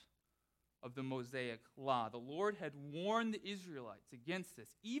part of the Mosaic law. The Lord had warned the Israelites against this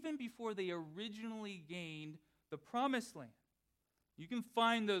even before they originally gained the promised land. You can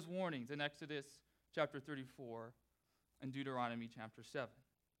find those warnings in Exodus chapter 34 and Deuteronomy chapter 7.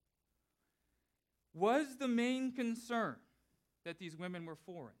 Was the main concern that these women were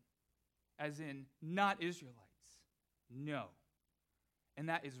foreign, as in not Israelites? No. And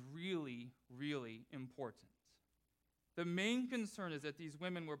that is really, really important. The main concern is that these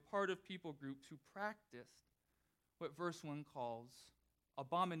women were part of people groups who practiced what verse 1 calls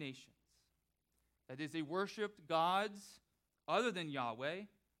abominations. That is, they worshiped gods other than Yahweh,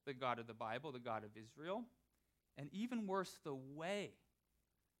 the God of the Bible, the God of Israel, and even worse, the way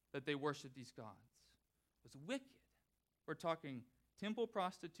that they worshiped these gods was wicked. We're talking temple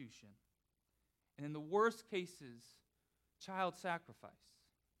prostitution, and in the worst cases, child sacrifice.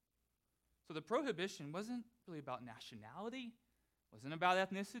 So the prohibition wasn't really about nationality, wasn't about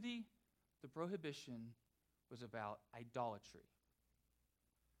ethnicity. The prohibition was about idolatry.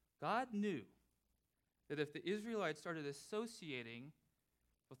 God knew that if the Israelites started associating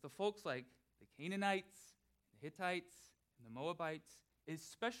with the folks like the Canaanites, the Hittites, and the Moabites,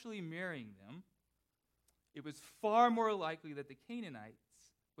 especially marrying them, it was far more likely that the Canaanites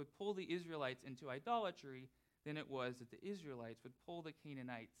would pull the Israelites into idolatry than it was that the Israelites would pull the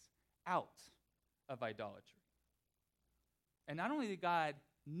Canaanites out of idolatry. And not only did God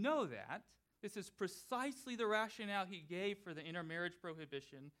know that, this is precisely the rationale he gave for the intermarriage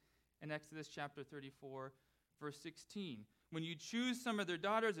prohibition in Exodus chapter 34, verse 16. When you choose some of their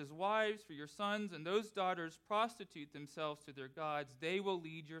daughters as wives for your sons, and those daughters prostitute themselves to their gods, they will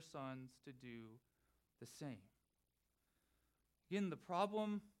lead your sons to do the same. Again, the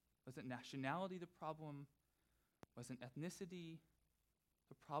problem wasn't nationality, the problem wasn't ethnicity,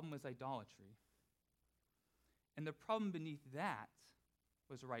 the problem was idolatry. And the problem beneath that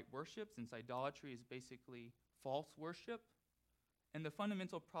was right worship, since idolatry is basically false worship. And the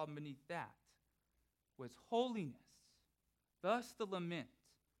fundamental problem beneath that was holiness. Thus the lament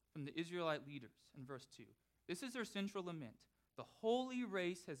from the Israelite leaders in verse 2. This is their central lament. The holy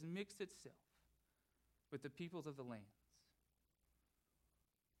race has mixed itself with the peoples of the lands.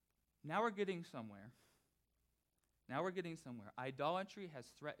 Now we're getting somewhere. Idolatry has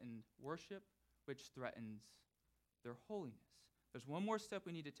threatened worship, which threatens their holiness. There's one more step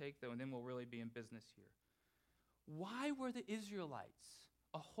we need to take, though, and then we'll really be in business here. Why were the Israelites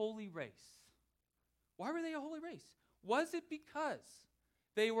a holy race? Why were they a holy race? Was it because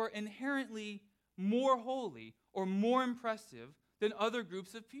they were inherently more holy or more impressive than other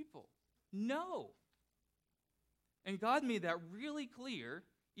groups of people? No. And God made that really clear,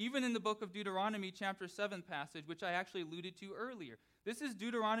 even in the book of Deuteronomy chapter 7 passage, which I actually alluded to earlier. This is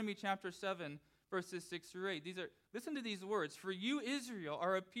Deuteronomy chapter 7, verses 6 through 8. Listen to these words. For you, Israel,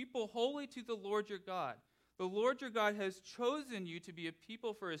 are a people holy to the Lord your God. The Lord your God has chosen you to be a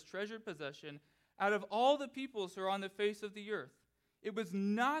people for his treasured possession out of all the peoples who are on the face of the earth. It was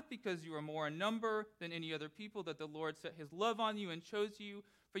not because you were more in number than any other people that the Lord set his love on you and chose you,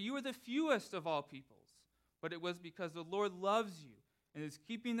 for you are the fewest of all peoples. But it was because the Lord loves you and is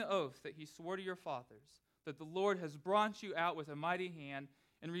keeping the oath that he swore to your fathers, that the Lord has brought you out with a mighty hand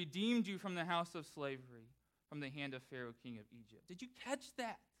and redeemed you from the house of slavery, from the hand of Pharaoh, king of Egypt. Did you catch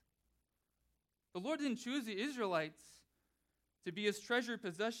that? The Lord didn't choose the Israelites to be his treasured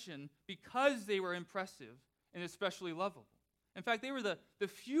possession because they were impressive and especially lovable. In fact, they were the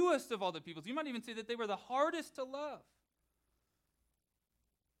fewest of all the peoples. You might even say that they were the hardest to love.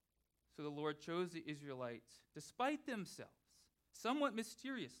 So the Lord chose the Israelites, despite themselves, somewhat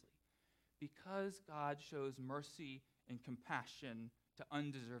mysteriously, because God shows mercy and compassion to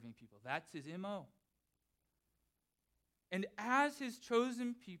undeserving people. That's his MO. And as his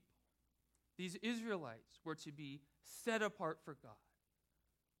chosen people, these Israelites were to be set apart for God.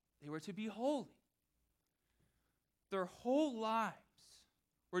 They were to be holy. Their whole lives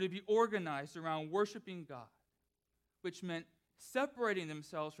were to be organized around worshiping God, which meant separating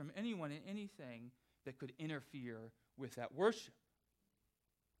themselves from anyone and anything that could interfere with that worship.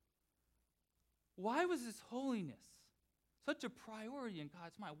 Why was this holiness such a priority in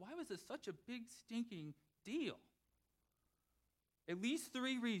God's mind? Why was this such a big stinking deal? At least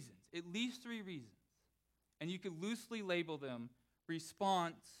three reasons. And you could loosely label them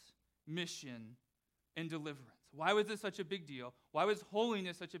response, mission, and deliverance. Why was this such a big deal? Why was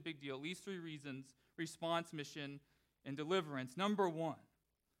holiness such a big deal? At least three reasons: response, mission, and deliverance. Number one,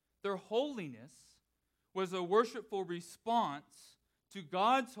 their holiness was a worshipful response to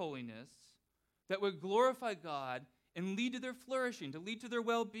God's holiness that would glorify God and lead to their flourishing, to lead to their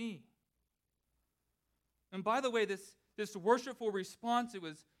well-being. And by the way, this worshipful response, it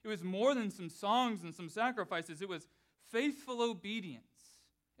was more than some songs and some sacrifices. It was faithful obedience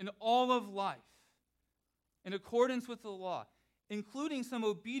in all of life, in accordance with the law, including some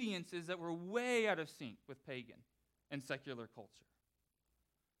obediences that were way out of sync with pagan and secular culture.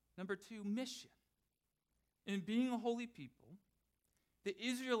 Number two, mission. In being a holy people, the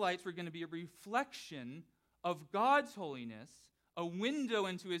Israelites were going to be a reflection of God's holiness, a window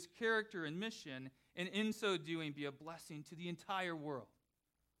into his character and mission, and in so doing be a blessing to the entire world.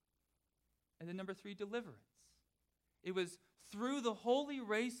 And then number three, deliverance. It was through the holy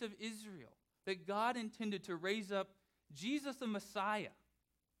race of Israel that God intended to raise up Jesus the Messiah,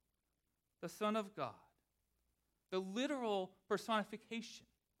 the Son of God, the literal personification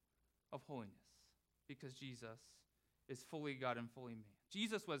of holiness, because Jesus is fully God and fully man.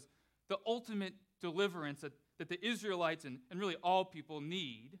 Jesus was the ultimate deliverance that the Israelites and really all people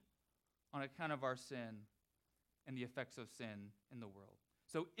need on account of our sin and the effects of sin in the world.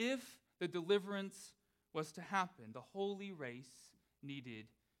 So if the deliverance was to happen, the holy race needed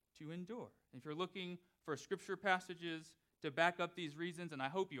to endure. If you're looking for scripture passages to back up these reasons, and I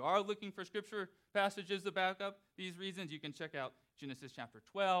hope you are looking for scripture passages to back up these reasons, you can check out Genesis chapter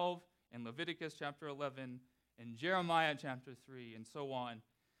 12 and Leviticus chapter 11 and Jeremiah chapter 3 and so on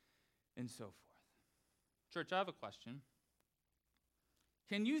and so forth. Church, I have a question.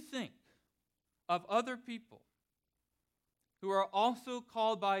 Can you think of other people who are also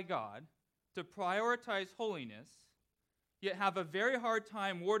called by God to prioritize holiness, yet have a very hard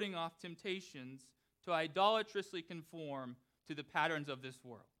time warding off temptations to idolatrously conform to the patterns of this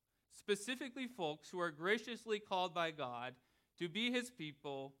world? Specifically, folks who are graciously called by God to be his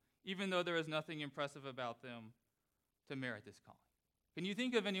people, even though there is nothing impressive about them to merit this calling. Can you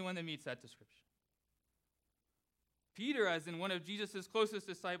think of anyone that meets that description? Peter, as in one of Jesus' closest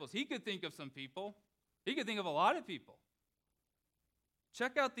disciples, he could think of some people. He could think of a lot of people.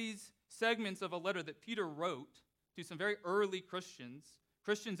 Check out these segments of a letter that Peter wrote to some very early Christians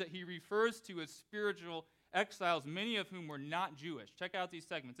that he refers to as spiritual exiles, many of whom were not Jewish. Check out these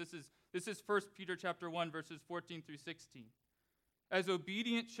segments. This is 1 Peter chapter 1, verses 14 through 16. As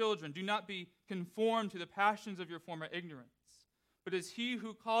obedient children, do not be conformed to the passions of your former ignorance. But as he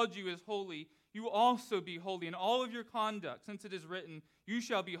who called you is holy, you also be holy in all of your conduct, since it is written, you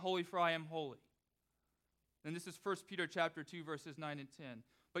shall be holy, for I am holy. And this is 1 Peter chapter 2, verses 9 and 10.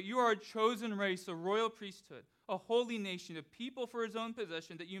 But you are a chosen race, a royal priesthood, a holy nation, a people for his own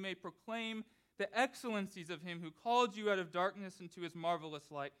possession, that you may proclaim the excellencies of him who called you out of darkness into his marvelous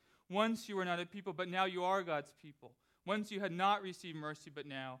light. Once you were not a people, but now you are God's people. Once you had not received mercy, but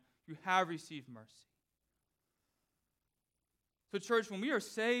now you have received mercy. So, church, when we are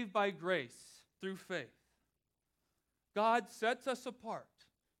saved by grace through faith, God sets us apart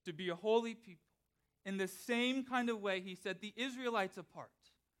to be a holy people in the same kind of way he set the Israelites apart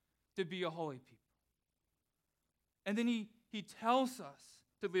to be a holy people. And then he tells us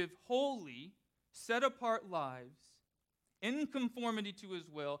to live holy, set-apart lives in conformity to his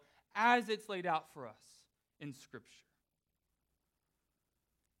will as it's laid out for us in Scripture.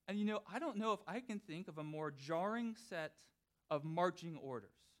 And I don't know if I can think of a more jarring set of marching orders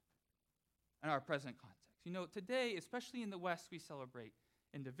in our present context. Today, especially in the West, we celebrate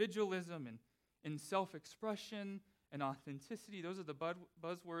individualism and self-expression and authenticity. Those are the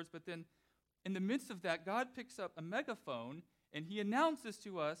buzzwords. But then in the midst of that, God picks up a megaphone and he announces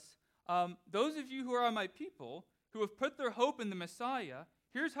to us, those of you who are my people, who have put their hope in the Messiah,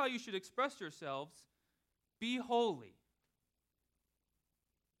 here's how you should express yourselves. Be holy.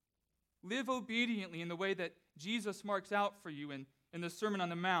 Live obediently in the way that Jesus marks out for you in the Sermon on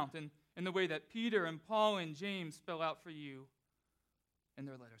the Mount, and in the way that Peter and Paul and James spell out for you in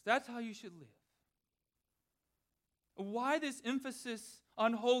their letters. That's how you should live. Why this emphasis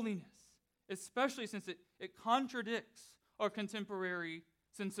on holiness? Especially since it contradicts our contemporary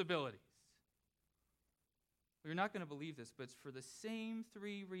sensibilities. You're not going to believe this, but it's for the same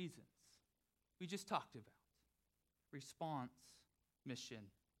three reasons we just talked about. Response, mission,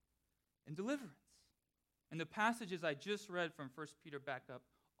 and deliverance. And the passages I just read from 1 Peter back up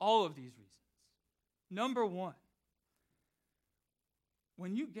all of these reasons. Number one,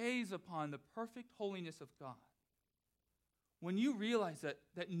 when you gaze upon the perfect holiness of God, when you realize that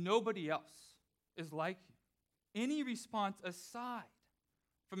nobody else is like him, any response aside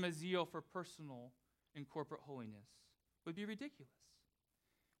from a zeal for personal and corporate holiness would be ridiculous.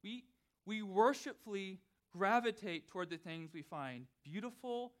 We worshipfully gravitate toward the things we find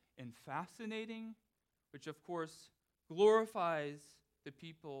beautiful and fascinating, which of course glorifies the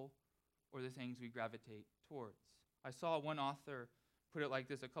people or the things we gravitate towards. I saw one author put it like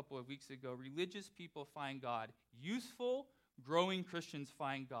this a couple of weeks ago: religious people find God useful, growing Christians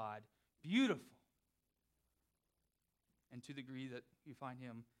find God beautiful. And to the degree that we find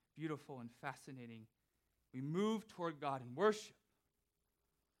him beautiful and fascinating, we move toward God in worship.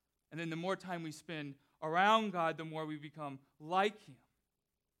 And then the more time we spend around God, the more we become like him.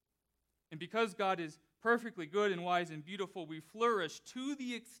 And because God is perfectly good and wise and beautiful, we flourish to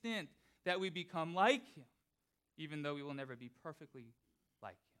the extent that we become like him, even though we will never be perfectly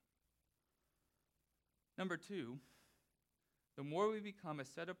like him. Number two, the more we become a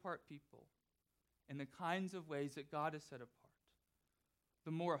set-apart people in the kinds of ways that God is set apart,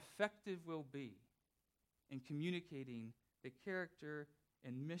 the more effective we'll be in communicating the character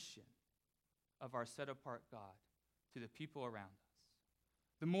and mission of our set-apart God to the people around us.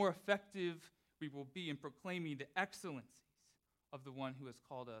 The more effective we will be in proclaiming the excellencies of the one who has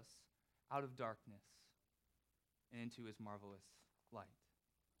called us out of darkness and into his marvelous light.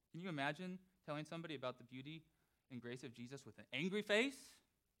 Can you imagine telling somebody about the beauty and grace of Jesus with an angry face?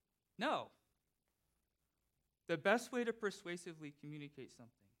 No. The best way to persuasively communicate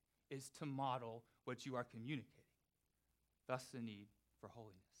something is to model what you are communicating. Thus the need for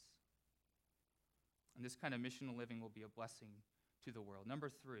holiness. And this kind of missional living will be a blessing to the world. Number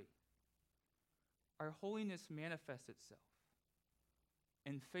three, our holiness manifests itself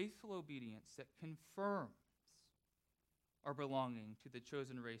in faithful obedience that confirms our belonging to the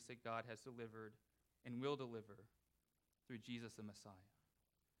chosen race that God has delivered and will deliver through Jesus the Messiah.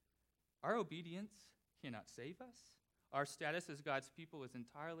 Our obedience cannot save us. Our status as God's people is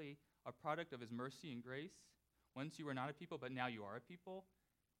entirely a product of his mercy and grace. Once you were not a people, but now you are a people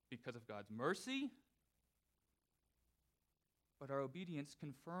because of God's mercy. But our obedience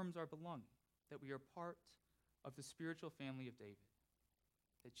confirms our belonging, that we are part of the spiritual family of David,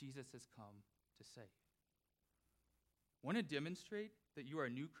 that Jesus has come to save. Want to demonstrate that you are a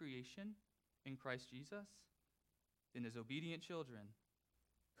new creation in Christ Jesus, then as obedient children,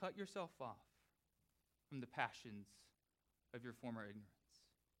 cut yourself off from the passions of your former ignorance.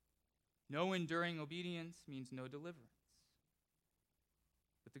 No enduring obedience means no deliverance.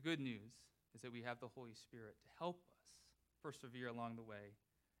 But the good news is that we have the Holy Spirit to help us persevere along the way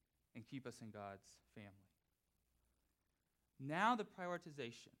and keep us in God's family. Now the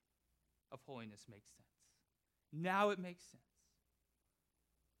prioritization of holiness makes sense. Now it makes sense.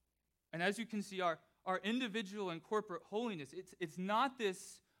 And as you can see, our individual and corporate holiness, it's not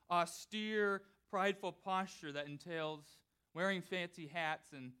this austere, prideful posture that entails wearing fancy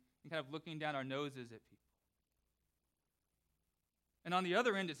hats and kind of looking down our noses at people. And on the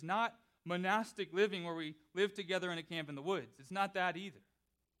other end, it's not monastic living where we live together in a camp in the woods. It's not that either.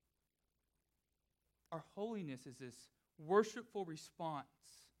 Our holiness is this worshipful response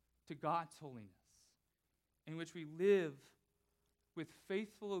to God's holiness, in which we live with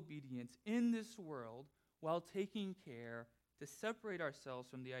faithful obedience in this world while taking care to separate ourselves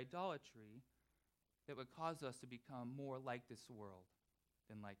from the idolatry that would cause us to become more like this world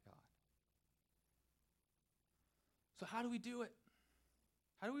than like God. So how do we do it?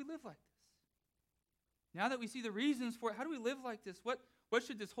 How do we live like this? Now that we see the reasons for it, how do we live like this? What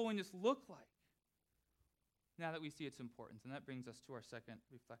should this holiness look like? Now that we see its importance. And that brings us to our second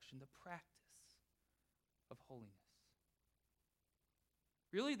reflection, the practice of holiness.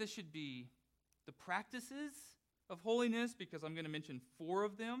 Really, this should be the practices of holiness, because I'm going to mention 4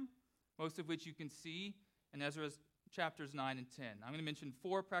 of them, most of which you can see in Ezra's chapters 9 and 10. I'm going to mention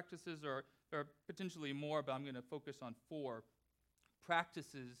 4 practices, or potentially more, but I'm going to focus on 4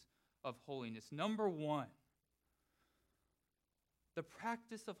 practices of holiness. Number 1, the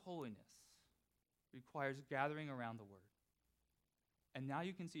practice of holiness requires gathering around the Word. And now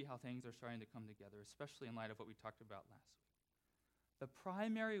you can see how things are starting to come together, especially in light of what we talked about last week. The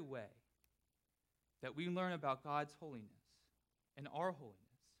primary way that we learn about God's holiness and our holiness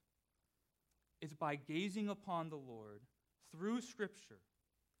is by gazing upon the Lord through Scripture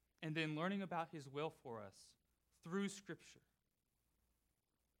and then learning about His will for us through Scripture.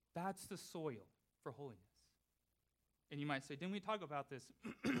 That's the soil for holiness. And you might say, didn't we talk about this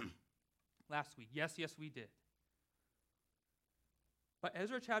last week? Yes, we did. But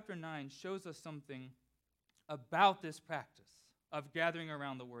Ezra chapter 9 shows us something about this practice of gathering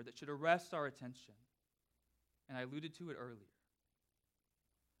around the Word that should arrest our attention. And I alluded to it earlier.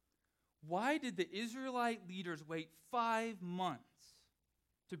 Why did the Israelite leaders wait 5 months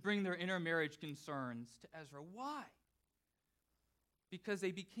to bring their intermarriage concerns to Ezra? Why? Because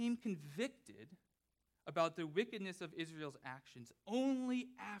they became convicted about the wickedness of Israel's actions only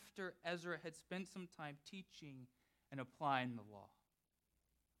after Ezra had spent some time teaching and applying the law.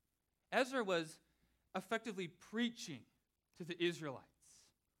 Ezra was effectively preaching to the Israelites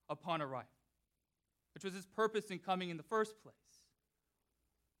upon arrival, which was his purpose in coming in the first place.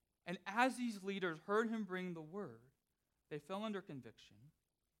 And as these leaders heard him bring the word, they fell under conviction,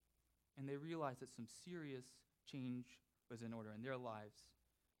 and they realized that some serious change was in order in their lives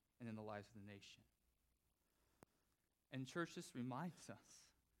and in the lives of the nation. And church, this reminds us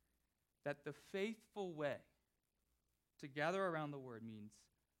that the faithful way to gather around the word means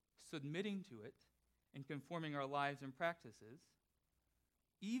submitting to it and conforming our lives and practices,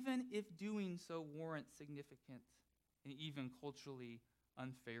 even if doing so warrants significant and even culturally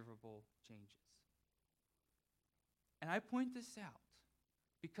unfavorable changes. And I point this out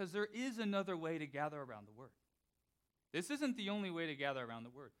because there is another way to gather around the word. This isn't the only way to gather around the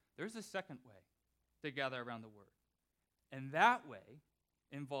word. There's a second way to gather around the word. And that way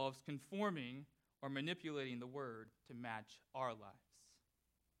involves conforming or manipulating the word to match our lives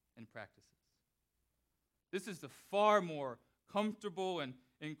and practices. This is the far more comfortable and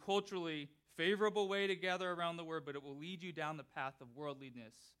culturally favorable way to gather around the word, but it will lead you down the path of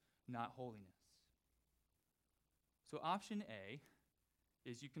worldliness, not holiness. So option A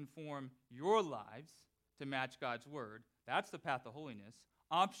is you conform your lives to match God's word. That's the path of holiness.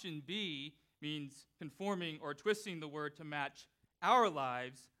 Option B means conforming or twisting the word to match our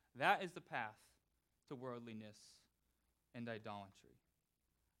lives. That is the path to worldliness and idolatry.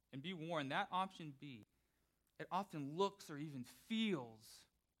 And be warned, that option B, it often looks or even feels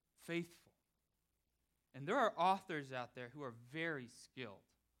faithful. And there are authors out there who are very skilled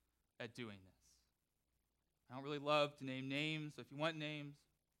at doing this. I don't really love to name names, so if you want names,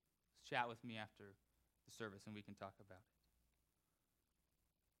 just chat with me after the service and we can talk about it.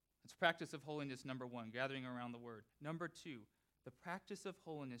 It's practice of holiness, number 1, gathering around the word. Number 2, the practice of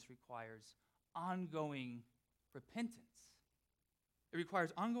holiness requires ongoing repentance. It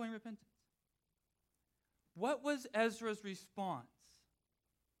requires ongoing repentance. What was Ezra's response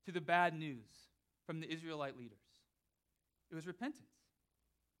to the bad news from the Israelite leaders? It was repentance.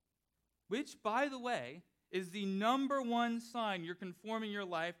 Which, by the way, is the number one sign you're conforming your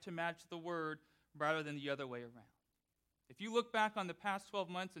life to match the word rather than the other way around. If you look back on the past 12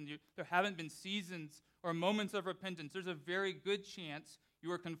 months and there haven't been seasons or moments of repentance, there's a very good chance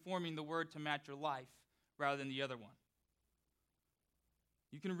you are conforming the word to match your life rather than the other one.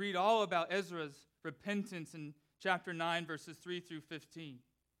 You can read all about Ezra's repentance in chapter 9, verses 3 through 15.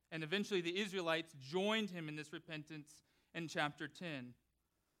 And eventually the Israelites joined him in this repentance in chapter 10.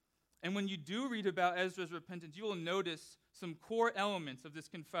 And when you do read about Ezra's repentance, you will notice some core elements of this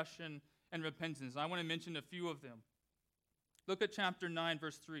confession and repentance. I want to mention a few of them. Look at chapter 9,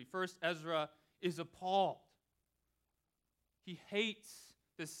 verse 3. First, Ezra is appalled. He hates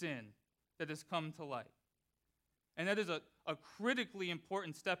the sin that has come to light. And that is a critically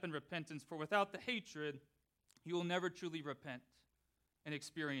important step in repentance, for without the hatred, you will never truly repent and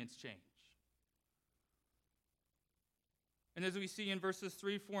experience change. And as we see in verses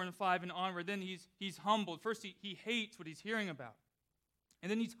 3, 4, and 5 and onward, then he's humbled. First, he hates what he's hearing about. And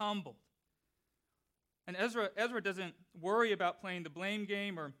then he's humbled. And Ezra doesn't worry about playing the blame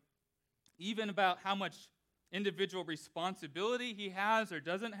game or even about how much individual responsibility he has or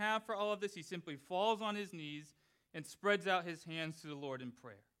doesn't have for all of this. He simply falls on his knees and spreads out his hands to the Lord in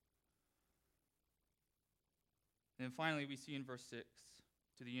prayer. And then finally, we see in verse 6,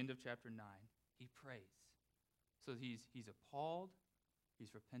 to the end of chapter 9, he prays. So he's appalled,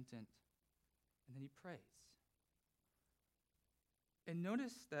 he's repentant, and then he prays. And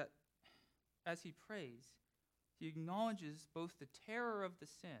notice that as he prays, he acknowledges both the terror of the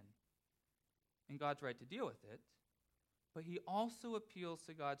sin and God's right to deal with it, but he also appeals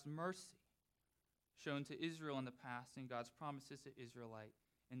to God's mercy shown to Israel in the past and God's promises to Israelite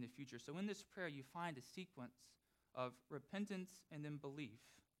in the future. So in this prayer, you find a sequence of repentance and then belief,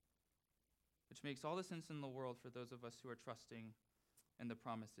 which makes all the sense in the world for those of us who are trusting in the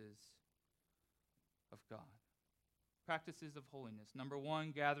promises of God. Practices of holiness. Number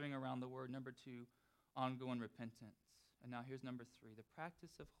 1, gathering around the word. Number 2, ongoing repentance. And now here's number 3. The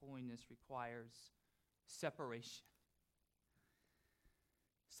practice of holiness requires separation.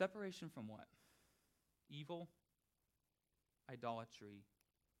 Separation from what? Evil, idolatry,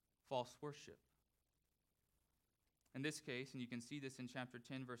 false worship. In this case, and you can see this in chapter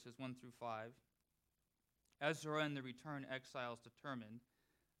 10, verses 1 through 5, Ezra and the returned exiles determined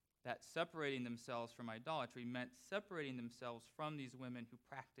that separating themselves from idolatry meant separating themselves from these women who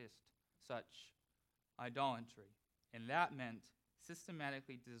practiced such idolatry. And that meant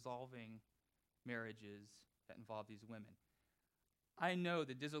systematically dissolving marriages that involved these women. I know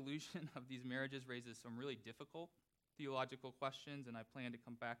the dissolution of these marriages raises some really difficult theological questions, and I plan to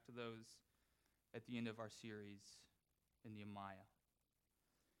come back to those at the end of our series in Nehemiah.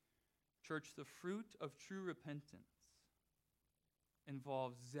 Church, the fruit of true repentance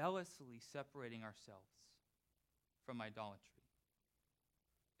involves zealously separating ourselves from idolatry,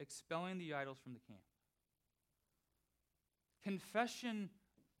 expelling the idols from the camp. Confession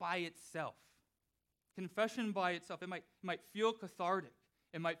by itself, it might feel cathartic,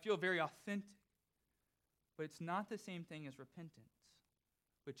 it might feel very authentic, but it's not the same thing as repentance,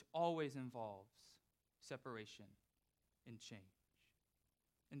 which always involves separation and change.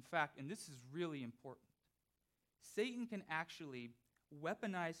 In fact, and this is really important, Satan can actually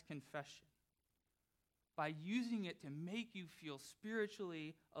weaponize confession by using it to make you feel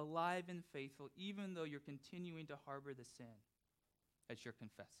spiritually alive and faithful, even though you're continuing to harbor the sin that you're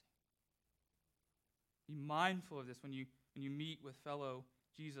confessing. Be mindful of this when you meet with fellow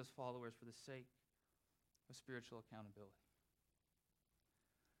Jesus followers for the sake of spiritual accountability.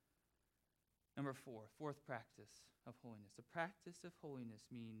 Number 4, fourth practice of holiness. The practice of holiness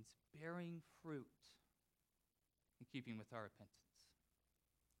means bearing fruit in keeping with our repentance.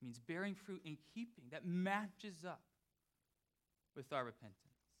 It means bearing fruit in keeping that matches up with our repentance.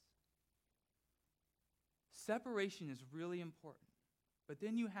 Separation is really important, but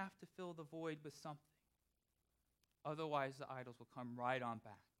then you have to fill the void with something. Otherwise, the idols will come right on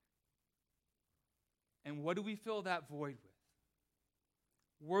back. And what do we fill that void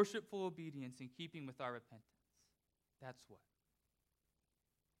with? Worshipful obedience in keeping with our repentance. That's what.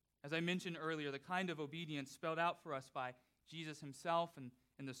 As I mentioned earlier, the kind of obedience spelled out for us by Jesus himself and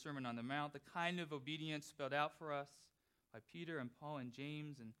in the Sermon on the Mount, the kind of obedience spelled out for us by Peter and Paul and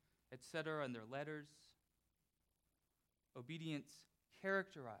James and etc. in their letters. Obedience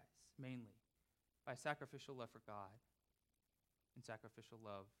characterized mainly by sacrificial love for God and sacrificial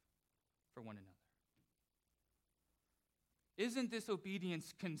love for one another. Isn't this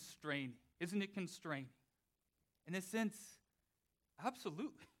obedience constraining? Isn't it constraining? In a sense,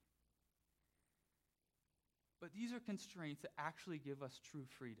 Absolutely. But these are constraints that actually give us true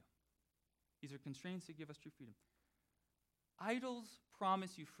freedom. These are constraints that give us true freedom. Idols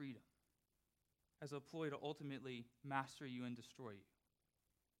promise you freedom as a ploy to ultimately master you and destroy you.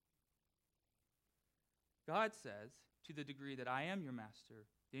 God says, to the degree that I am your master,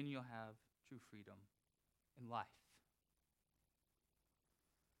 then you'll have true freedom in life.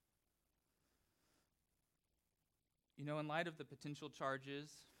 You know, in light of the potential charges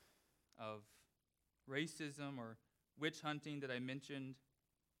of racism or witch hunting that I mentioned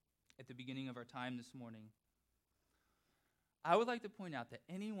at the beginning of our time this morning, I would like to point out that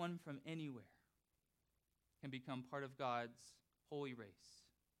anyone from anywhere can become part of God's holy race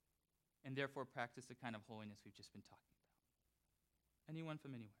and therefore practice the kind of holiness we've just been talking about. Anyone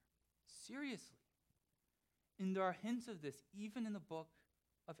from anywhere. Seriously. And there are hints of this even in the book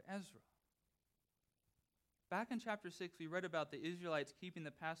of Ezra. Back in chapter 6, we read about the Israelites keeping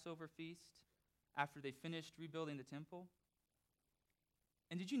the Passover feast after they finished rebuilding the temple.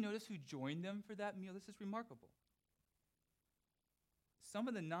 And did you notice who joined them for that meal? This is remarkable. Some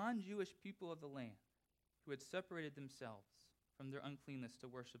of the non-Jewish people of the land who had separated themselves from their uncleanness to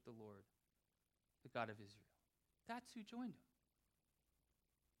worship the Lord, the God of Israel. That's who joined them.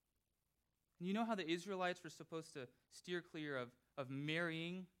 And you know how the Israelites were supposed to steer clear of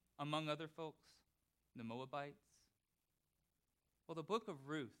marrying, among other folks, the Moabites? Well, the book of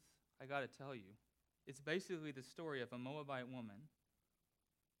Ruth, I got to tell you, it's basically the story of a Moabite woman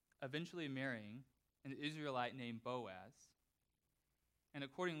eventually marrying an Israelite named Boaz. And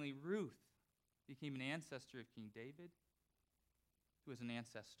accordingly, Ruth became an ancestor of King David, who was an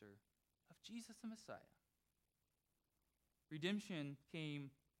ancestor of Jesus the Messiah. Redemption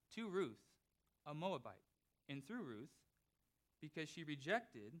came to Ruth, a Moabite, and through Ruth, because she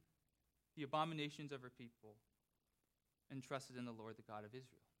rejected the abominations of her people and trusted in the Lord, the God of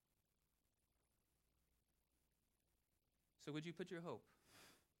Israel. So would you put your hope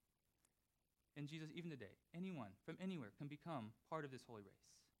in Jesus even today? Anyone from anywhere can become part of this holy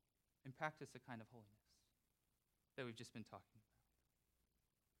race and practice the kind of holiness that we've just been talking about.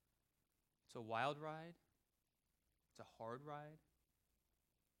 It's a wild ride. It's a hard ride.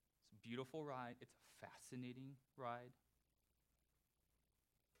 It's a beautiful ride. It's a fascinating ride.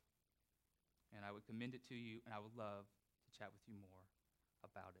 And I would commend it to you, and I would love to chat with you more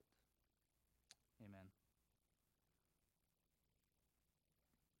about it. Amen.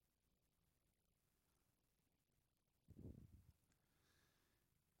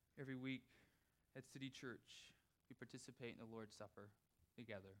 Every week at City Church, we participate in the Lord's Supper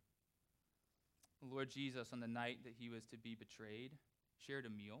together. The Lord Jesus, on the night that he was to be betrayed, shared a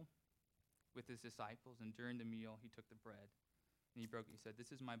meal with his disciples, and during the meal, he took the bread, and he broke it. He said,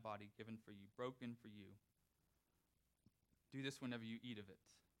 "This is my body given for you, broken for you. Do this whenever you eat of it,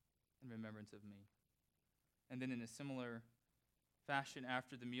 in remembrance of me." And then in a similar fashion,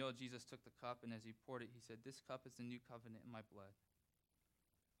 after the meal, Jesus took the cup, and as he poured it, he said, "This cup is the new covenant in my blood.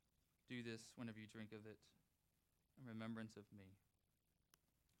 Do this whenever you drink of it in remembrance of me."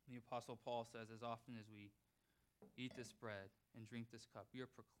 And the Apostle Paul says, as often as we eat this bread and drink this cup, we are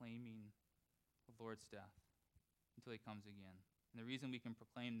proclaiming the Lord's death until he comes again. And the reason we can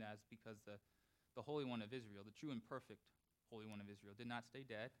proclaim that is because the Holy One of Israel, the true and perfect Holy One of Israel, did not stay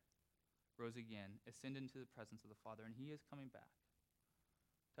dead, rose again, ascended into the presence of the Father, and he is coming back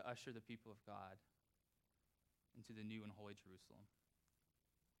to usher the people of God into the new and holy Jerusalem,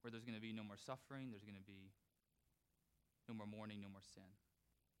 where there's going to be no more suffering, there's going to be no more mourning, no more sin.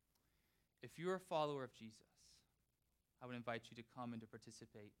 If you're a follower of Jesus, I would invite you to come and to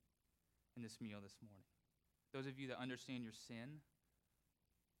participate in this meal this morning. Those of you that understand your sin,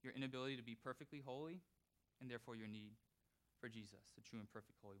 your inability to be perfectly holy, and therefore your need for Jesus, the true and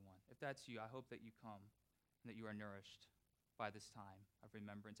perfect Holy One. If that's you, I hope that you come and that you are nourished by this time of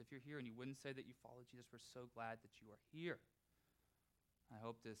remembrance. If you're here and you wouldn't say that you follow Jesus, we're so glad that you are here. I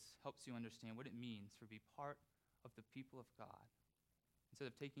hope this helps you understand what it means to be part of the people of God. Instead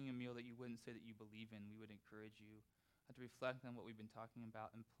of taking a meal that you wouldn't say that you believe in, we would encourage you to reflect on what we've been talking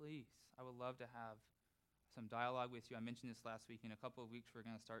about. And please, I would love to have some dialogue with you. I mentioned this last week. In a couple of weeks, we're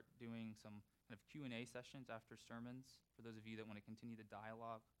going to start doing some kind of Q&A sessions after sermons for those of you that want to continue the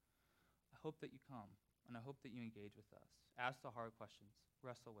dialogue. I hope that you come, and I hope that you engage with us. Ask the hard questions.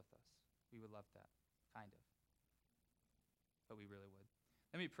 Wrestle with us. We would love that, kind of. But we really would.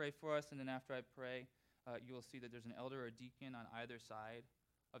 Let me pray for us, and then after I pray, you will see that there's an elder or deacon on either side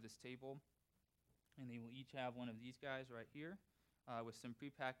of this table, and they will each have one of these guys right here with some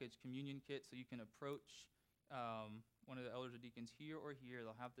prepackaged communion kits, so you can approach one of the elders or deacons here or here.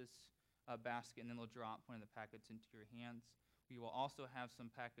 They'll have this basket, and then they'll drop one of the packets into your hands. We will also have some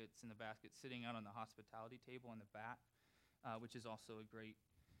packets in the basket sitting out on the hospitality table in the back, which is also a great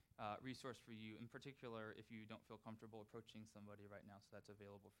resource for you, in particular if you don't feel comfortable approaching somebody right now, so that's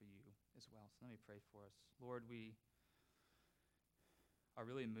available for you as well. So let me pray for us. Lord, we are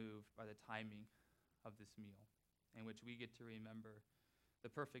really moved by the timing of this meal in which we get to remember the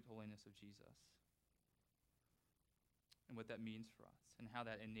perfect holiness of Jesus and what that means for us and how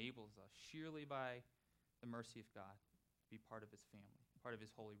that enables us, sheerly by the mercy of God, to be part of his family, part of his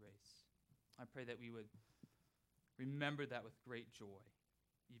holy race. I pray that we would remember that with great joy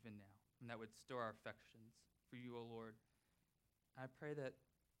even now, and that would stir our affections for you, O Lord. I pray that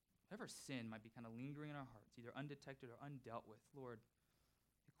whatever sin might be kind of lingering in our hearts, either undetected or undealt with, Lord,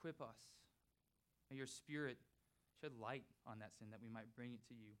 equip us. May your Spirit shed light on that sin, that we might bring it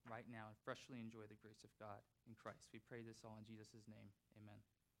to you right now and freshly enjoy the grace of God in Christ. We pray this all in Jesus' name. Amen.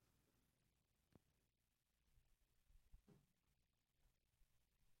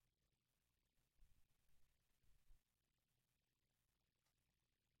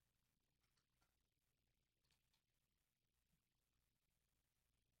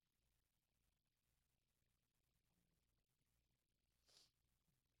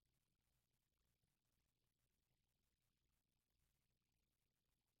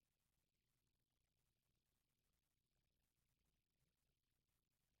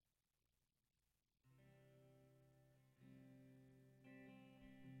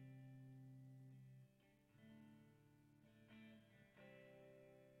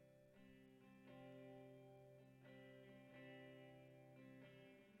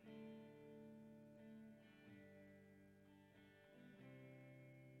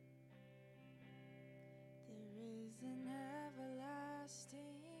 There is an everlasting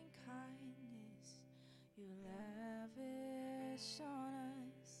kindness you lavish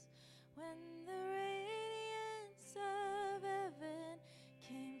on us. When the radiance of heaven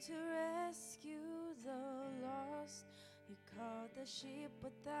came to rescue the lost, you called the sheep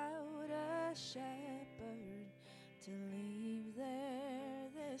without a shepherd to leave their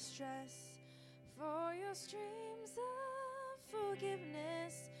distress. For your streams of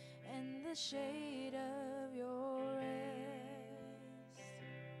forgiveness and the shade of your rest.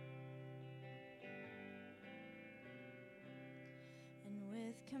 And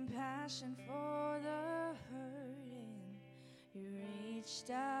with compassion for the hurting, you reached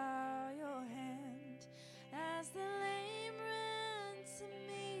out your hand as the lame ran to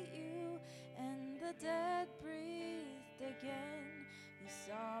meet you and the dead breathed again. You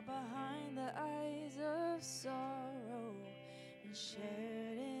saw behind the eyes of sorrow and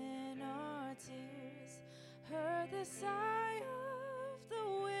shared in our tears, heard the sigh of the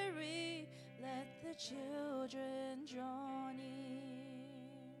weary, let the children draw near.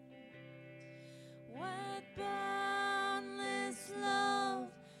 What boundless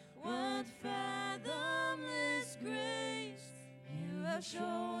love, what fathomless grace you have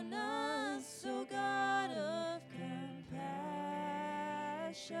shown us, O God of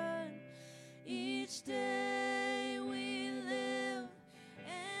compassion. Each day we live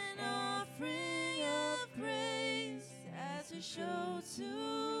an offering of praise as we show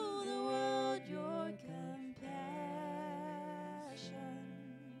to the world your compassion.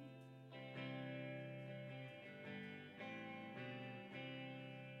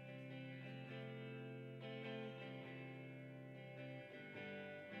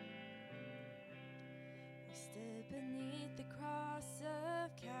 We stood beneath the cross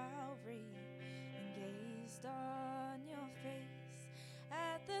of Calvary and gazed on your face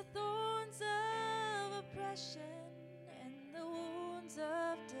at the thorns of oppression and the wounds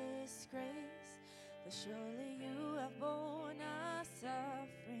of disgrace. For surely you have borne our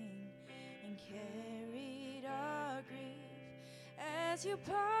suffering and carried our grief as you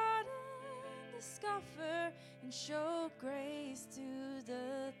pardoned the scoffer and showed grace to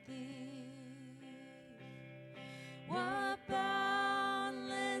the thief. What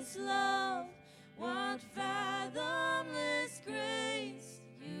boundless love, what fathomless grace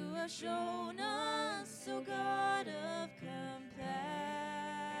you have shown us, O God of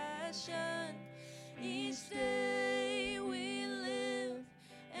compassion. Each day we live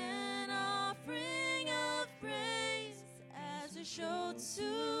an offering of praise as we show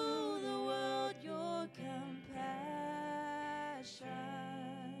to the world your compassion.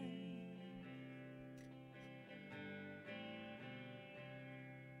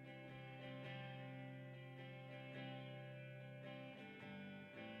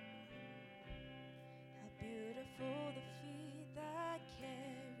 Beautiful the feet that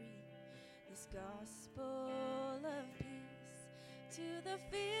carry this gospel of peace to the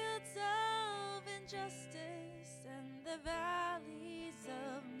fields of injustice and the valleys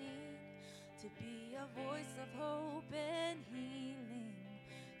of need, to be a voice of hope and healing,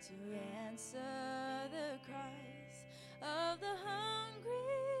 to answer the cries of the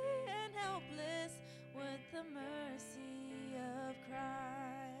hungry and helpless with the mercy of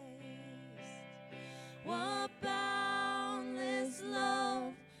Christ. What boundless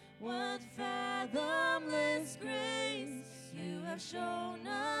love, what fathomless grace you have shown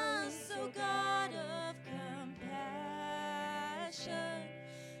us, O God of compassion.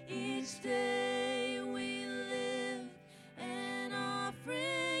 Each day we live an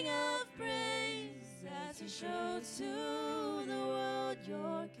offering of praise as you show to the world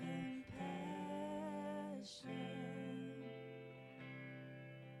your compassion.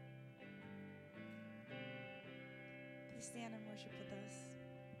 Please stand and worship with us.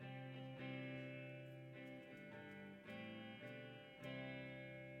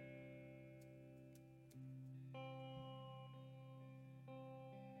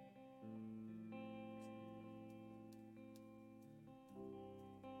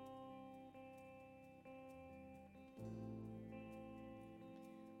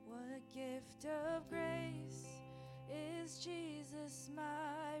 What gift of grace is Jesus,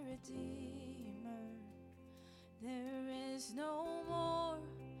 my Redeemer? There is no more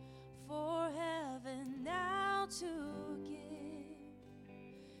for heaven now to give.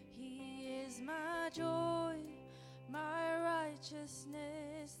 He is my joy, my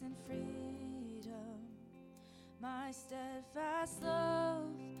righteousness and freedom, my steadfast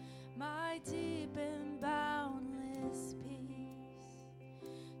love, my deep and boundless peace.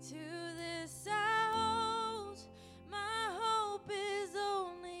 To this I hold, my hope is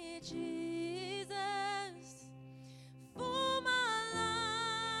only Jesus, for my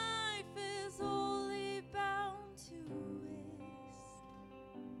life is wholly bound to His.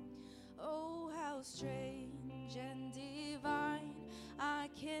 Oh, how strange and divine, I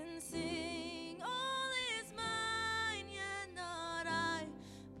can sing all is mine, yet not I,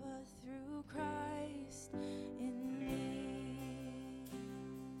 but through Christ in me.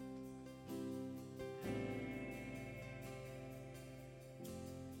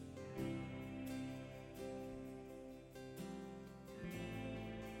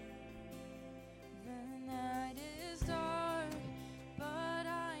 The night is dark, but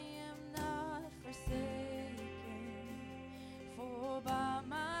I am not forsaken, for by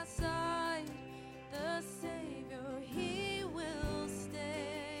my side the Savior, He will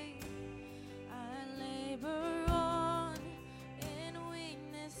stay. I labor on in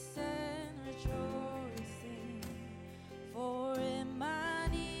weakness and rejoicing, for in my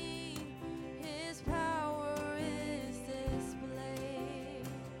need His power is displayed.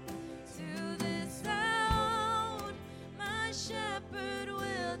 To this I hold, my shepherd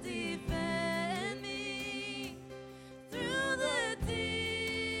will defend me. Through the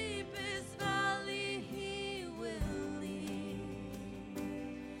deepest valley He will lead.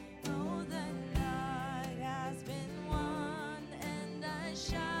 Oh, the night has been won, and I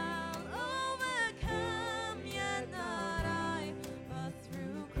shall overcome, yet not I, but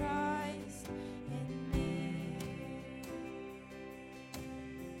through Christ in me.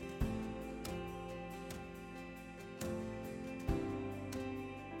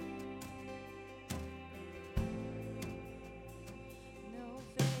 No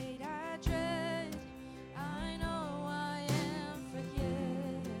fate I dread, I know I am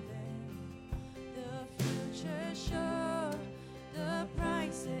forgiven. The future sure, the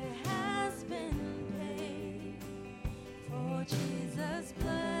price it has been paid. For Jesus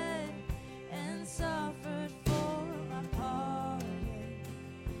bled and suffered for my pardon,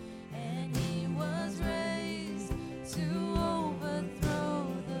 and He was raised to overthrow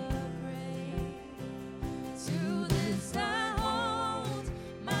the grave. To this I hold,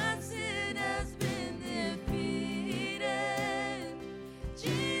 my sin has been defeated.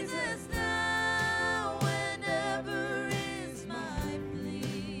 Jesus now and ever is my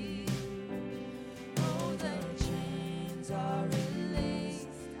plea. Oh, the chains are released,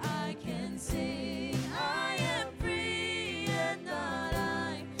 I can sing, I am free, and not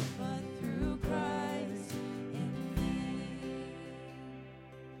I, but through Christ in me.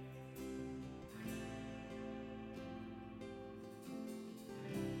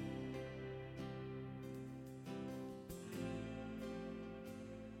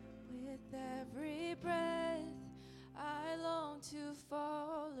 With every breath, I long to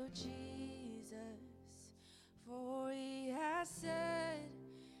follow Jesus, for He has said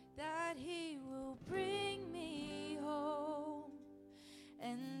that He will bring me home.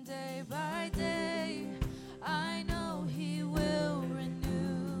 And day by day, I know He will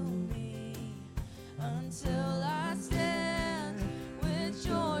renew me until I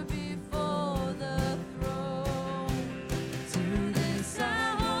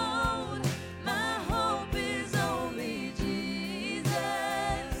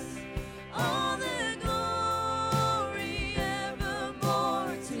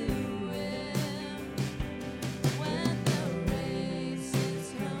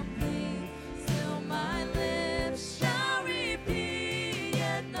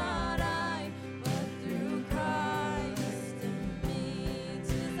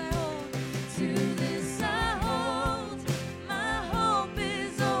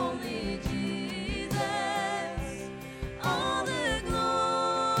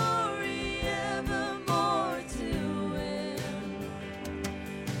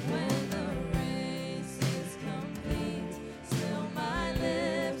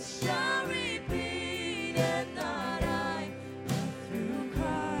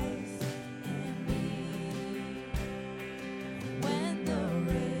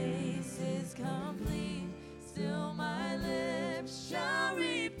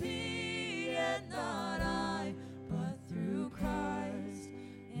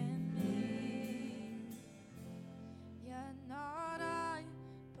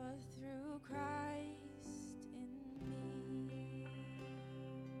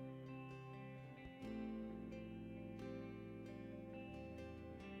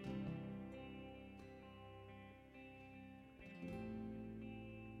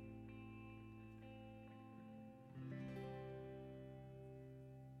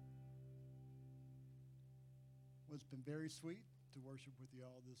It's been very sweet to worship with you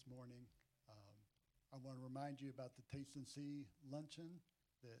all this morning. I want to remind you about the Taste and See luncheon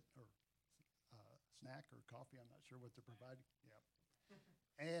or snack or coffee. I'm not sure what they're providing. Yeah.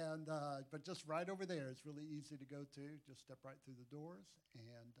 And but just right over there, it's really easy to go to. Just step right through the doors.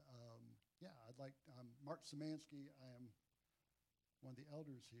 And I'm Mark Szymanski. I am one of the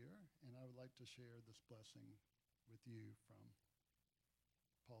elders here, and I would like to share this blessing with you from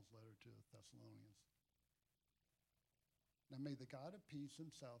Paul's letter to the Thessalonians. Now may the God of peace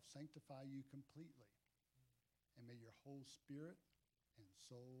himself sanctify you completely, and may your whole spirit and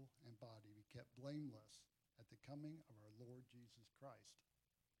soul and body be kept blameless at the coming of our Lord Jesus Christ.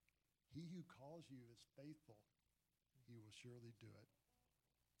 He who calls you is faithful. He will surely do it.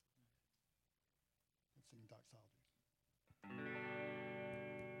 Let's sing doxology.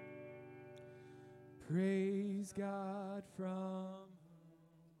 Praise God from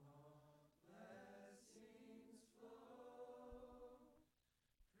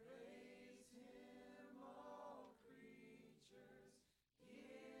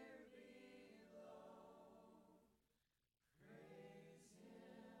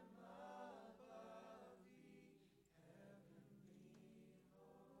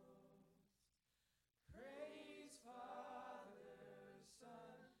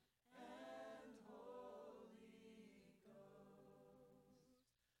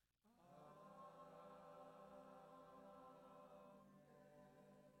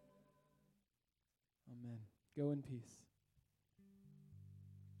Amen. Go in peace.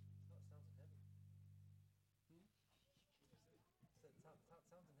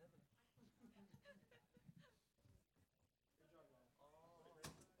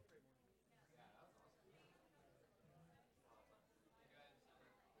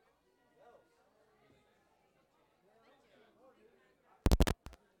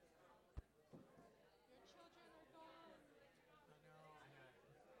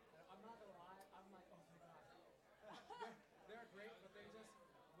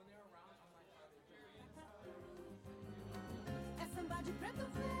 Samba de preto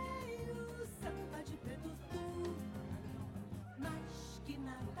veio, samba de preto tu. Mais que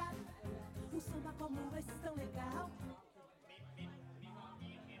nada, samba como esse tão legal.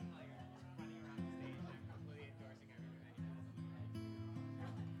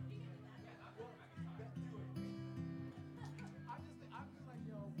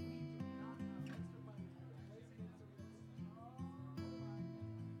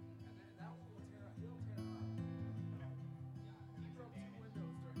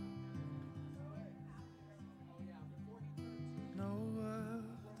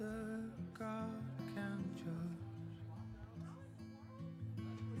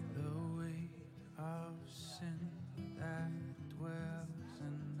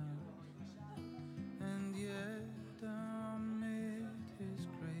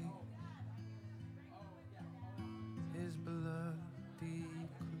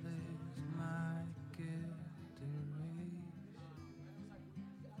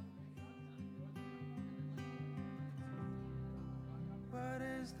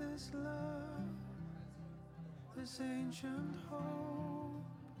 This love, this ancient hope,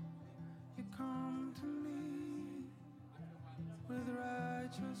 you come to me with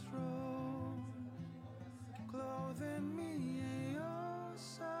righteous robes, clothing me in your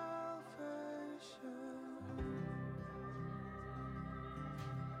salvation.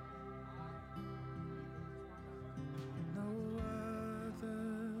 No other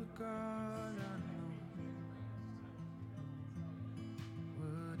God I know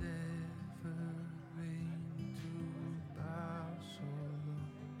would ever reign to bow so low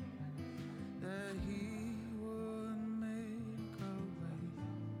that he would make a way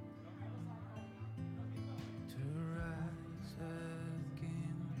to rise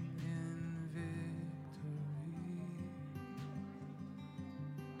again in victory.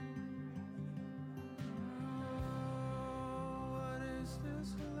 Oh, what is this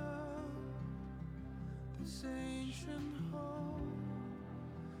love, this ancient hope?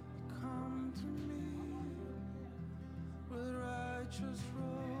 Come to me with righteous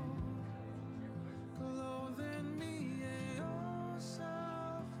robe, clothing me in your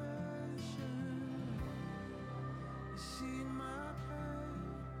salvation. You see my pain,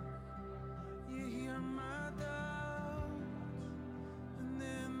 you hear my doubts, and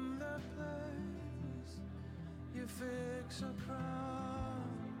in the place you fix a crown,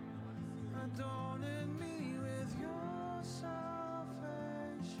 adorning me with your salvation.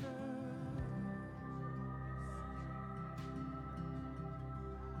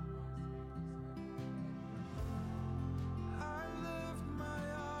 I lift my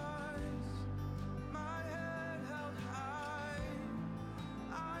eyes, my head held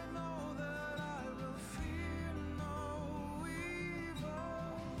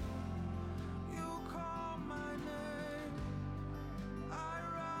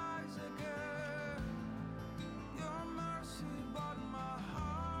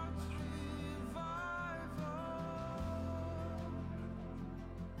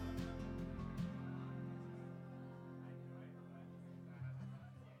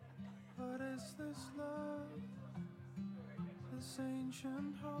is this love, this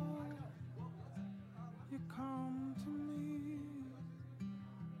ancient hope? You come to me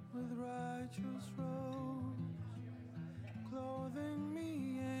with righteous robes, clothing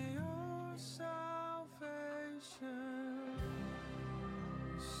me